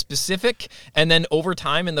very specific, and then over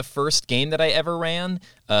time in the first game that I ever ran,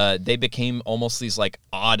 they became almost these like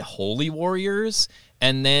odd holy warriors,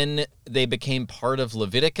 and then they became part of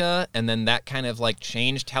Levitica, and then that kind of like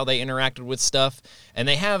changed how they interacted with stuff. And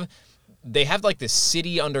they have like this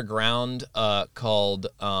city underground called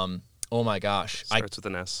oh my gosh, Starts with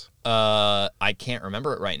an S. I can't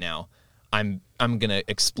remember it right now. I'm gonna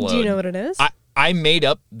explode. Do you know what it is? I made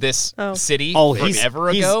up this city forever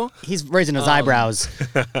ago. He's raising his eyebrows.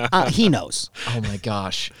 He knows. Oh my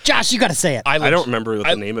gosh, Josh, you got to say it. I don't remember what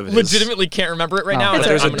the name of it is. legitimately can't remember it right now. But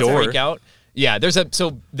there's I'm a gonna door. freak out. Yeah, there's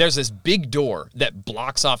this big door that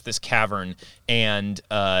blocks off this cavern, and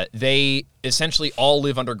they essentially all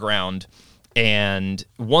live underground. And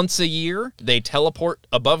once a year, they teleport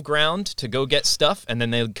above ground to go get stuff, and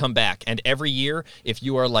then they come back. And every year, if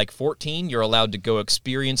you are like 14, you're allowed to go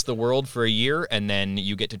experience the world for a year, and then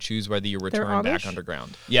you get to choose whether you return back Amish?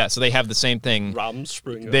 underground. Yeah, so they have the same thing.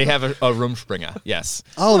 Rumspringa. They have a Rumspringa, yes.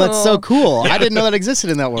 Oh, that's so cool. I didn't know that existed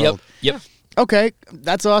in that world. Yep. Okay,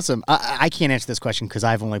 that's awesome. I can't answer this question because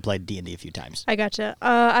I've only played D&D a few times. I gotcha.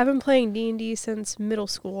 I've been playing D&D since middle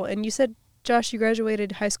school, and you said, Josh, you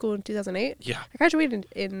graduated high school in 2008? Yeah. I graduated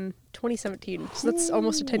in 2017, so that's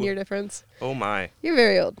almost a 10-year difference. Oh my. You're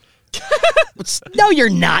very old. No, you're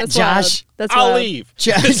not, That's Josh. Wild. That's I'll wild. leave.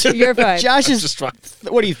 Josh, You're fine. Josh is Just fine.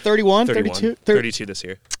 what are you, 31, 31. 32? 32 this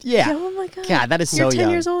year. Yeah. Oh my god. God, that is You're so 10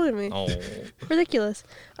 young. years older than me. Oh. Ridiculous.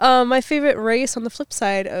 My favorite race on the flip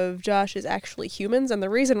side of Josh is actually humans, and the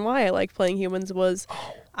reason why I like playing humans was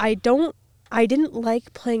I didn't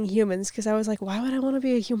like playing humans because I was like, why would I want to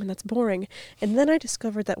be a human? That's boring. And then I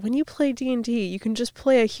discovered that when you play D&D, you can just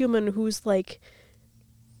play a human who's like,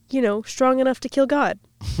 strong enough to kill God.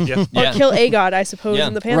 Yeah. Or kill a god, I suppose, Yeah.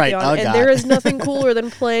 in the Right, Pantheon. a And god. there is nothing cooler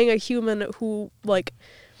than playing a human who, like,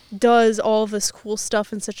 does all this cool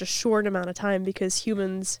stuff in such a short amount of time because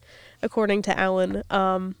humans, according to Alan,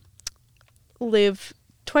 live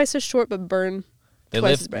twice as short but burn They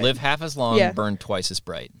twice as bright. live half as long, Yeah. burn twice as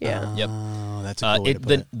bright. Yeah. Yep. Oh, that's a cool way to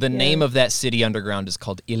put it. The name of that city underground is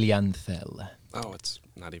called Ilianthel. Oh, it's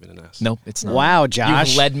not even an S. Nope, it's not. Wow, Josh.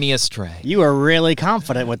 You've led me astray. You are really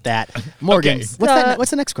confident with that. Morgan, Okay.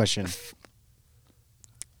 what's the next question?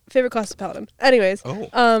 Favorite class is Paladin. Anyways, this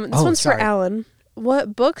Oh, one's sorry. for Alan.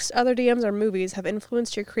 What books, other DMs, or movies have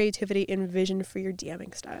influenced your creativity and vision for your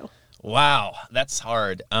DMing style? Wow, that's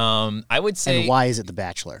hard. I would say And why is it The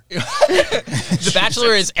Bachelor? The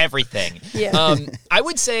Bachelor is everything. Yeah. I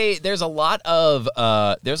would say there's a lot of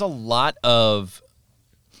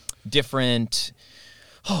different.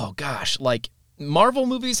 Oh gosh, like Marvel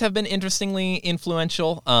movies have been interestingly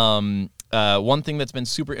influential. One thing that's been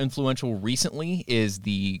super influential recently is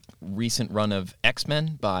the recent run of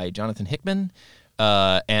X-Men by Jonathan Hickman,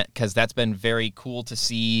 and because that's been very cool to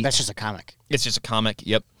see. That's just a comic. It's just a comic.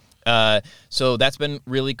 Yep. So that's been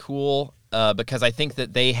really cool because I think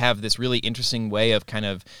that they have this really interesting way of kind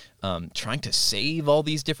of trying to save all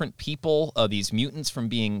these different people, these mutants, from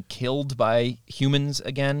being killed by humans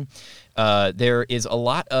again. There is a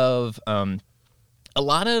lot of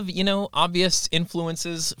obvious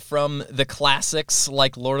influences from the classics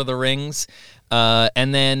like Lord of the Rings.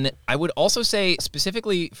 And then I would also say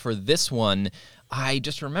specifically for this one, I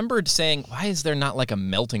just remembered saying, why is there not like a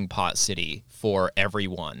melting pot city for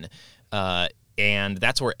everyone? And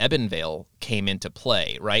that's where Ebonvale came into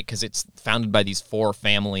play, right? Because it's founded by these 4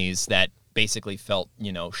 families that basically felt,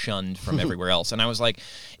 shunned from everywhere else. And I was like,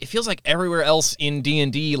 it feels like everywhere else in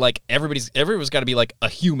D&D, like everyone's got to be like a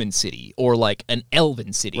human city or like an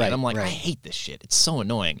elven city. Right, and I'm like, right. I hate this shit. It's so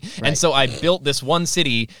annoying. Right. And so I built this one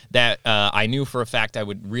city that I knew for a fact I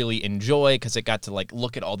would really enjoy because it got to like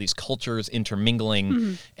look at all these cultures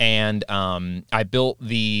intermingling. And I built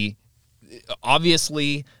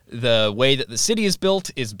obviously the way that the city is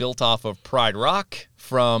built off of Pride Rock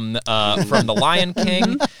from the Lion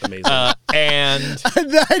King. Amazing. And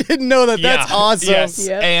I didn't know that. That's yeah, awesome. Yes.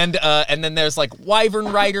 Yep. And then there's like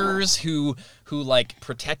wyvern riders who like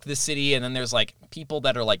protect the city, and then there's like people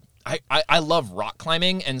that are like I love rock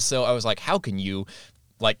climbing, and so I was like, how can you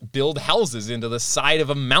like build houses into the side of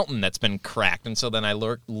a mountain that's been cracked? And so then I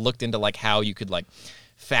looked into like how you could like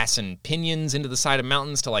fasten pinions into the side of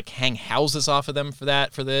mountains to like hang houses off of them for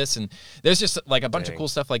this, and there's just like a bunch of cool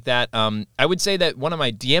stuff like that. I would say that one of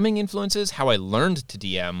my DMing influences, how I learned to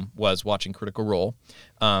DM, was watching Critical Role.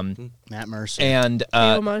 Matt Mercer. And Pay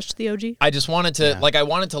homage to the OG. I just wanted to I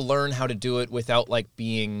wanted to learn how to do it without like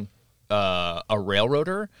being a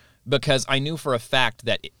railroader, because I knew for a fact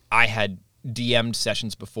that I had DM'd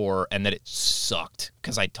sessions before and that it sucked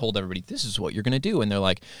because I told everybody this is what you're gonna do, and they're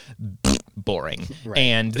like, boring. Right.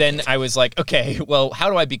 And then I was like, okay, well, how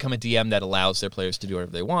do I become a DM that allows their players to do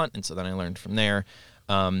whatever they want? And so then I learned from there.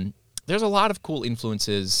 There's a lot of cool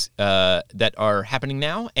influences that are happening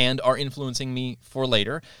now and are influencing me for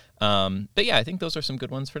later. But yeah, I think those are some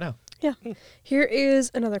good ones for now. Yeah. Here is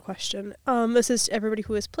another question. This is to everybody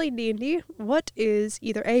who has played D&D. What is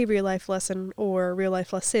either a real-life lesson or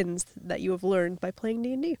real-life lessons that you have learned by playing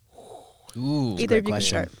D&D? Ooh, either of you can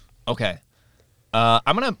start. Okay.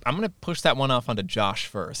 I'm gonna push that one off onto Josh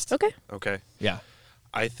first. Okay. Yeah.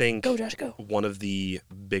 I think Go, Josh, go. one of the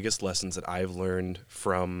biggest lessons that I've learned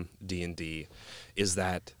from D&D is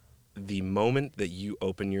that the moment that you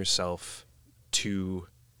open yourself to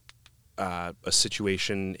a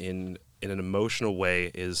situation in an emotional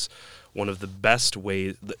way is one of the best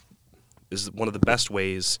ways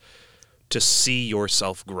to see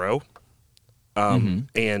yourself grow.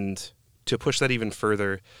 And to push that even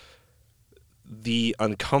further, being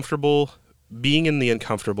in the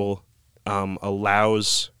uncomfortable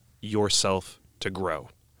allows yourself to grow.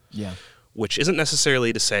 Yeah. Which isn't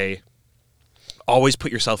necessarily to say always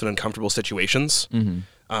put yourself in uncomfortable situations.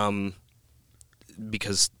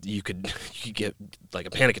 Because you could get like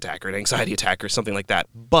a panic attack or an anxiety attack or something like that.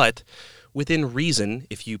 But within reason,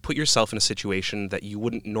 if you put yourself in a situation that you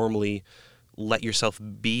wouldn't normally let yourself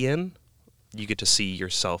be in, you get to see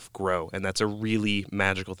yourself grow. And that's a really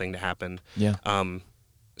magical thing to happen. Yeah.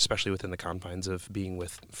 Especially within the confines of being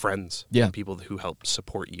with friends and people who help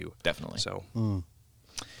support you. Definitely. So,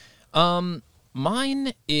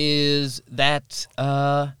 mine is that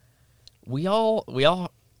we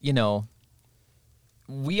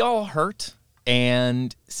all hurt,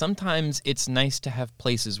 and sometimes it's nice to have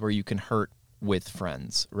places where you can hurt with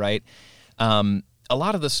friends, right? A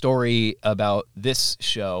lot of the story about this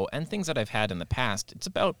show and things that I've had in the past, it's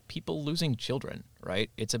about people losing children, right?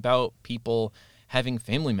 It's about people having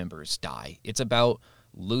family members die. It's about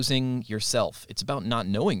losing yourself. It's about not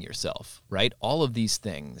knowing yourself, right? All of these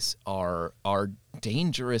things are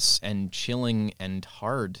dangerous and chilling and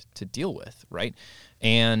hard to deal with, right?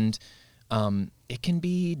 And it can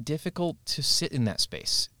be difficult to sit in that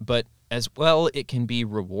space, but as well, it can be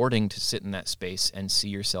rewarding to sit in that space and see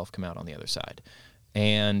yourself come out on the other side.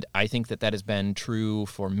 And I think that has been true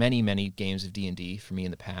for many, many games of D&D for me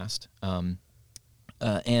in the past.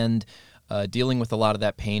 And dealing with a lot of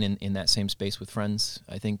that pain in that same space with friends,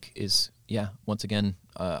 I think is, once again,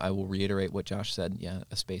 I will reiterate what Josh said,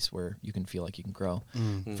 a space where you can feel like you can grow.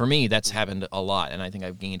 For me, that's happened a lot, and I think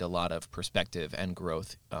I've gained a lot of perspective and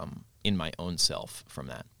growth in my own self from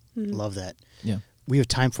that. Love that. Yeah. We have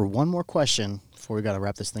time for one more question before we got to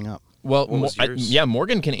wrap this thing up. Well,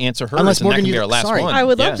 Morgan can answer hers, Unless and Morgan, that can be our last one. I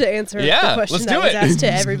would love to answer the question let's that do was it. asked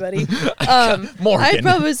to everybody. Morgan. I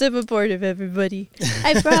promise I'm a part of everybody.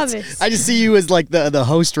 I promise. I just see you as like the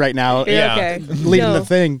host right now. You're okay. Leading the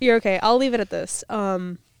thing. You're okay. I'll leave it at this.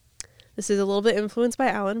 This is a little bit influenced by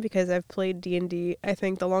Alan because I've played D&D, I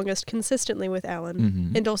think, the longest consistently with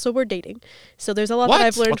Alan. And also we're dating. So there's a lot that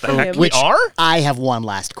I've learned from him. Which I have one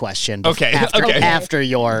last question. After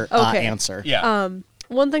your answer. Yeah.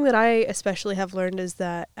 One thing that I especially have learned is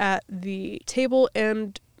that at the table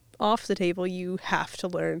and off the table, you have to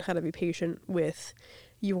learn how to be patient with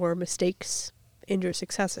your mistakes and your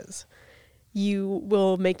successes. You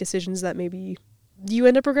will make decisions that maybe you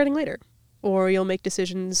end up regretting later. Or you'll make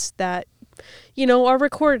decisions that, are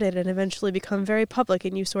recorded and eventually become very public,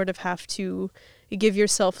 and you sort of have to give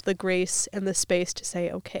yourself the grace and the space to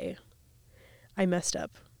say, okay, I messed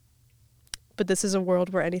up. But this is a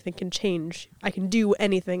world where anything can change. I can do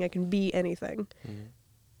anything. I can be anything.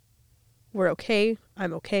 We're okay.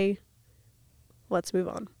 I'm okay. Let's move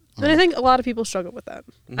on. And I think a lot of people struggle with that.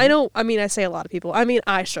 I say a lot of people.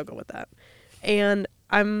 I struggle with that. And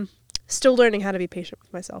I'm still learning how to be patient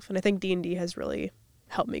with myself. And I think D&D has really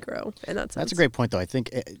helped me grow in that sense. That's a great point, though. I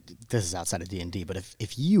think this is outside of D&D, but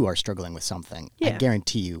if you are struggling with something, I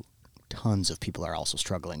guarantee you tons of people are also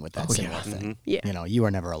struggling with that similar thing. Yeah. You know, you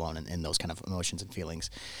are never alone in those kind of emotions and feelings.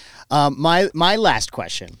 My last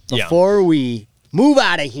question Yeah. before we move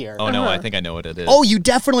out of here. Oh no, I think I know what it is. Oh, you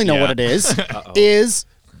definitely know Yeah. what it is. Is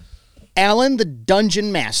Alan, the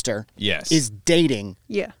dungeon master, Yes. is dating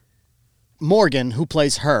Yeah. Morgan, who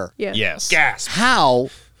plays her. Yeah. Yes. Gasp. How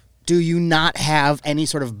do you not have any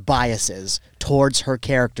sort of biases towards her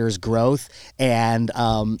character's growth and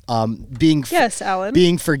being Yes, Alan.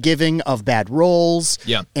 being forgiving of bad roles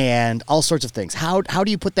Yeah. and all sorts of things? How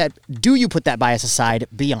do you put that? Do you put that bias aside?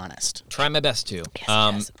 Be honest. Try my best to.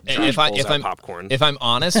 yes. If pulls out popcorn. I'm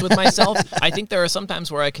honest with myself, I think there are some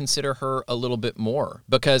times where I consider her a little bit more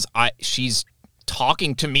because she's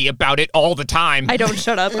talking to me about it all the time. I don't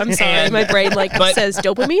shut up. I'm sorry. And- My brain but- says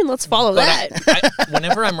dopamine. Let's follow that.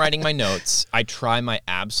 Whenever I'm writing my notes, I try my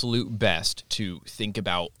absolute best to think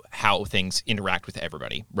about how things interact with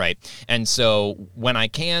everybody, right? And so when I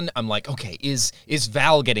can, I'm like, okay, is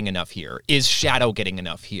Val getting enough here? Is Shadow getting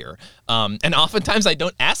enough here? And oftentimes I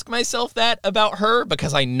don't ask myself that about her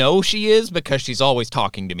because I know she is because she's always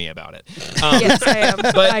talking to me about it. Yes, I am.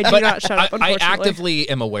 But I do not shut up, I unfortunately. actively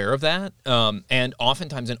am aware of that. And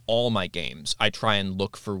oftentimes in all my games, I try and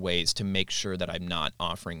look for ways to make sure that I'm not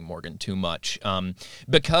offering Morgan too much.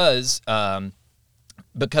 Because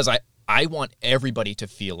I want everybody to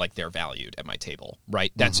feel like they're valued at my table,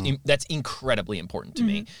 right? That's that's incredibly important to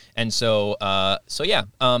me. And so yeah,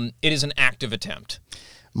 it is an active attempt.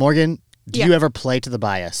 Morgan, do Yeah. you ever play to the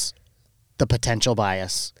bias, the potential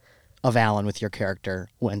bias of Alan with your character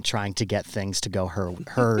when trying to get things to go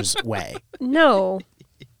hers way? No.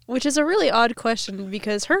 Which is a really odd question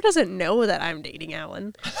because her doesn't know that I'm dating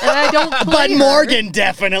Alan. And I don't play But her. Morgan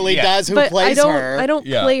definitely Yeah. does, who But plays her. I don't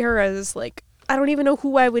Yeah. play her as like I don't even know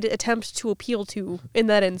who I would attempt to appeal to in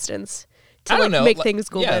that instance to I don't like know. make like, things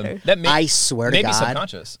go yeah, better. That may, I swear to maybe God,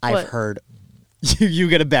 subconscious. I've What? heard you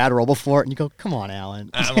get a bad roll before it and you go, come on, Alan.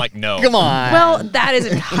 I'm like, no. Come on. Well, that is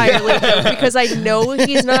entirely true because I know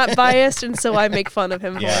he's not biased, and so I make fun of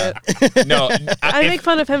him for Yeah. it. No, I make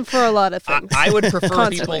fun of him for a lot of things. I would prefer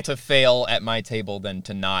Constantly. people to fail at my table than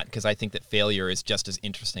to not, because I think that failure is just as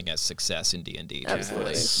interesting as success in D&D.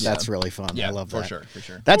 Absolutely. That's really fun. Yeah, I love for that. sure, for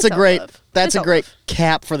sure. That's It's a all great. love. That's It's a all great love.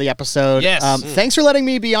 cap for the episode. Yes. Thanks for letting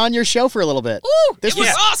me be on your show for a little bit. Ooh, This it was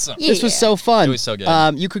was awesome. This was so fun. It was so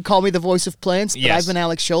good. You could call me the voice of plants, but Yes. I've been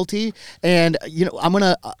Alex Schulte, and I'm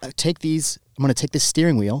gonna take these. I'm gonna take this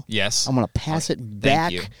steering wheel. Yes. I'm gonna pass it Thank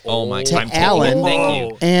back you. Oh my to I'm taking Alan, it.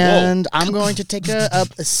 Thank you. and I'm going to take a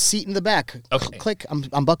seat in the back. Okay. Click.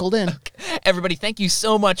 I'm buckled in. Everybody, thank you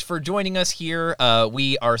so much for joining us here.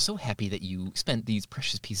 We are so happy that you spent these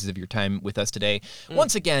precious pieces of your time with us today.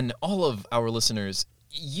 Once again, all of our listeners,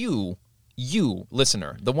 you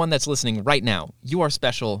listener, the one that's listening right now, you are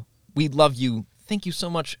special. We love you. Thank you so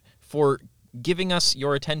much for giving us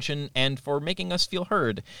your attention and for making us feel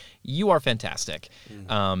heard. You are fantastic.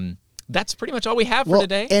 That's pretty much all we have for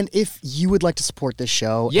today. And if you would like to support this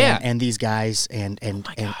show Yeah. and these guys and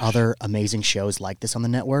other amazing shows like this on the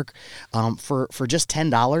network, for just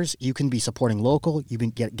 $10, you can be supporting local. You've been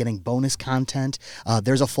getting bonus content.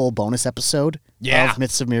 There's a full bonus episode Yeah. of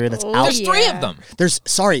Myths of Myria that's Oh, out. There's 3 yeah. of them. There's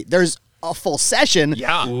a full session.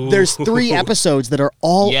 Yeah. There's 3 episodes that are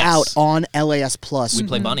all Yes. out on LAS Plus We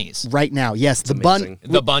play bunnies. right now. Yes, the amazing.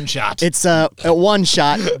 bun. The bun shot. It's a one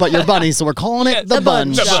shot, but you're bunnies, so we're calling it Yeah, the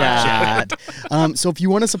bun the bun shot. So if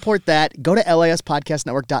you want to support that, go to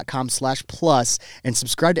laspodcastnetwork.com/plus and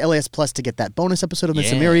subscribe to LAS Plus to get that bonus episode of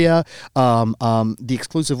Myths of Yeah. Myria, the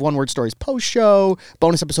exclusive One Word Stories post show,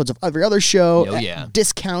 bonus episodes of every other show, Oh, yeah.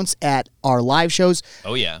 discounts at our live shows.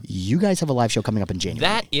 Oh, yeah. You guys have a live show coming up in January.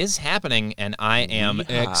 That is happening, and I am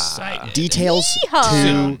excited. Details Yeehaw. to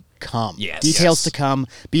Soon. come. Yes. Details Yes. to come.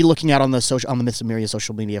 Be looking out on the Myths of Myria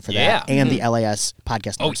social media for that, Yeah. and the LAS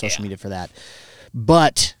podcast network social yeah. media for that.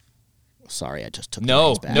 But sorry, I just took the No,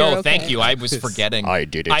 reins back. no, You're okay. thank you. I was forgetting. I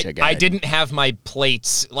did it again. I didn't have my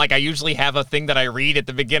plates. Like I usually have a thing that I read at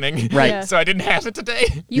the beginning. Right. Yeah. So I didn't have it today.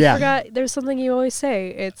 You Yeah. forgot. There's something you always say.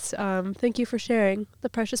 It's thank you for sharing the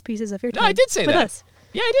precious pieces of your No, time. I did say with that. us.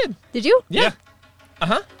 Yeah, I did. Did you? Yeah.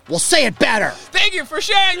 Well, say it better. Thank you for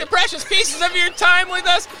sharing the precious pieces of your time with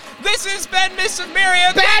us. This has been Myths of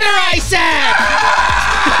Myria. Better, I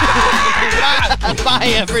said. Bye,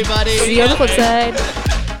 everybody. See you on the flip side.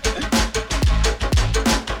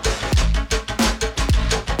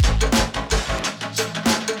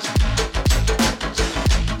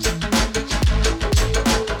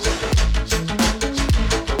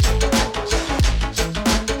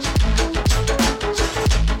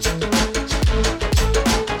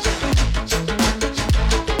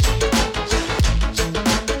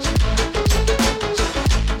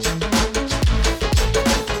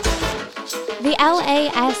 The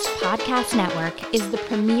LAS Podcast Network is the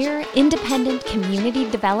premier independent community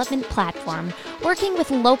development platform working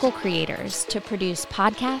with local creators to produce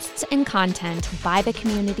podcasts and content by the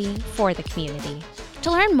community for the community.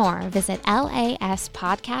 To learn more, visit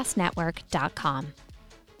laspodcastnetwork.com.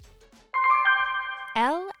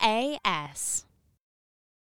 LAS.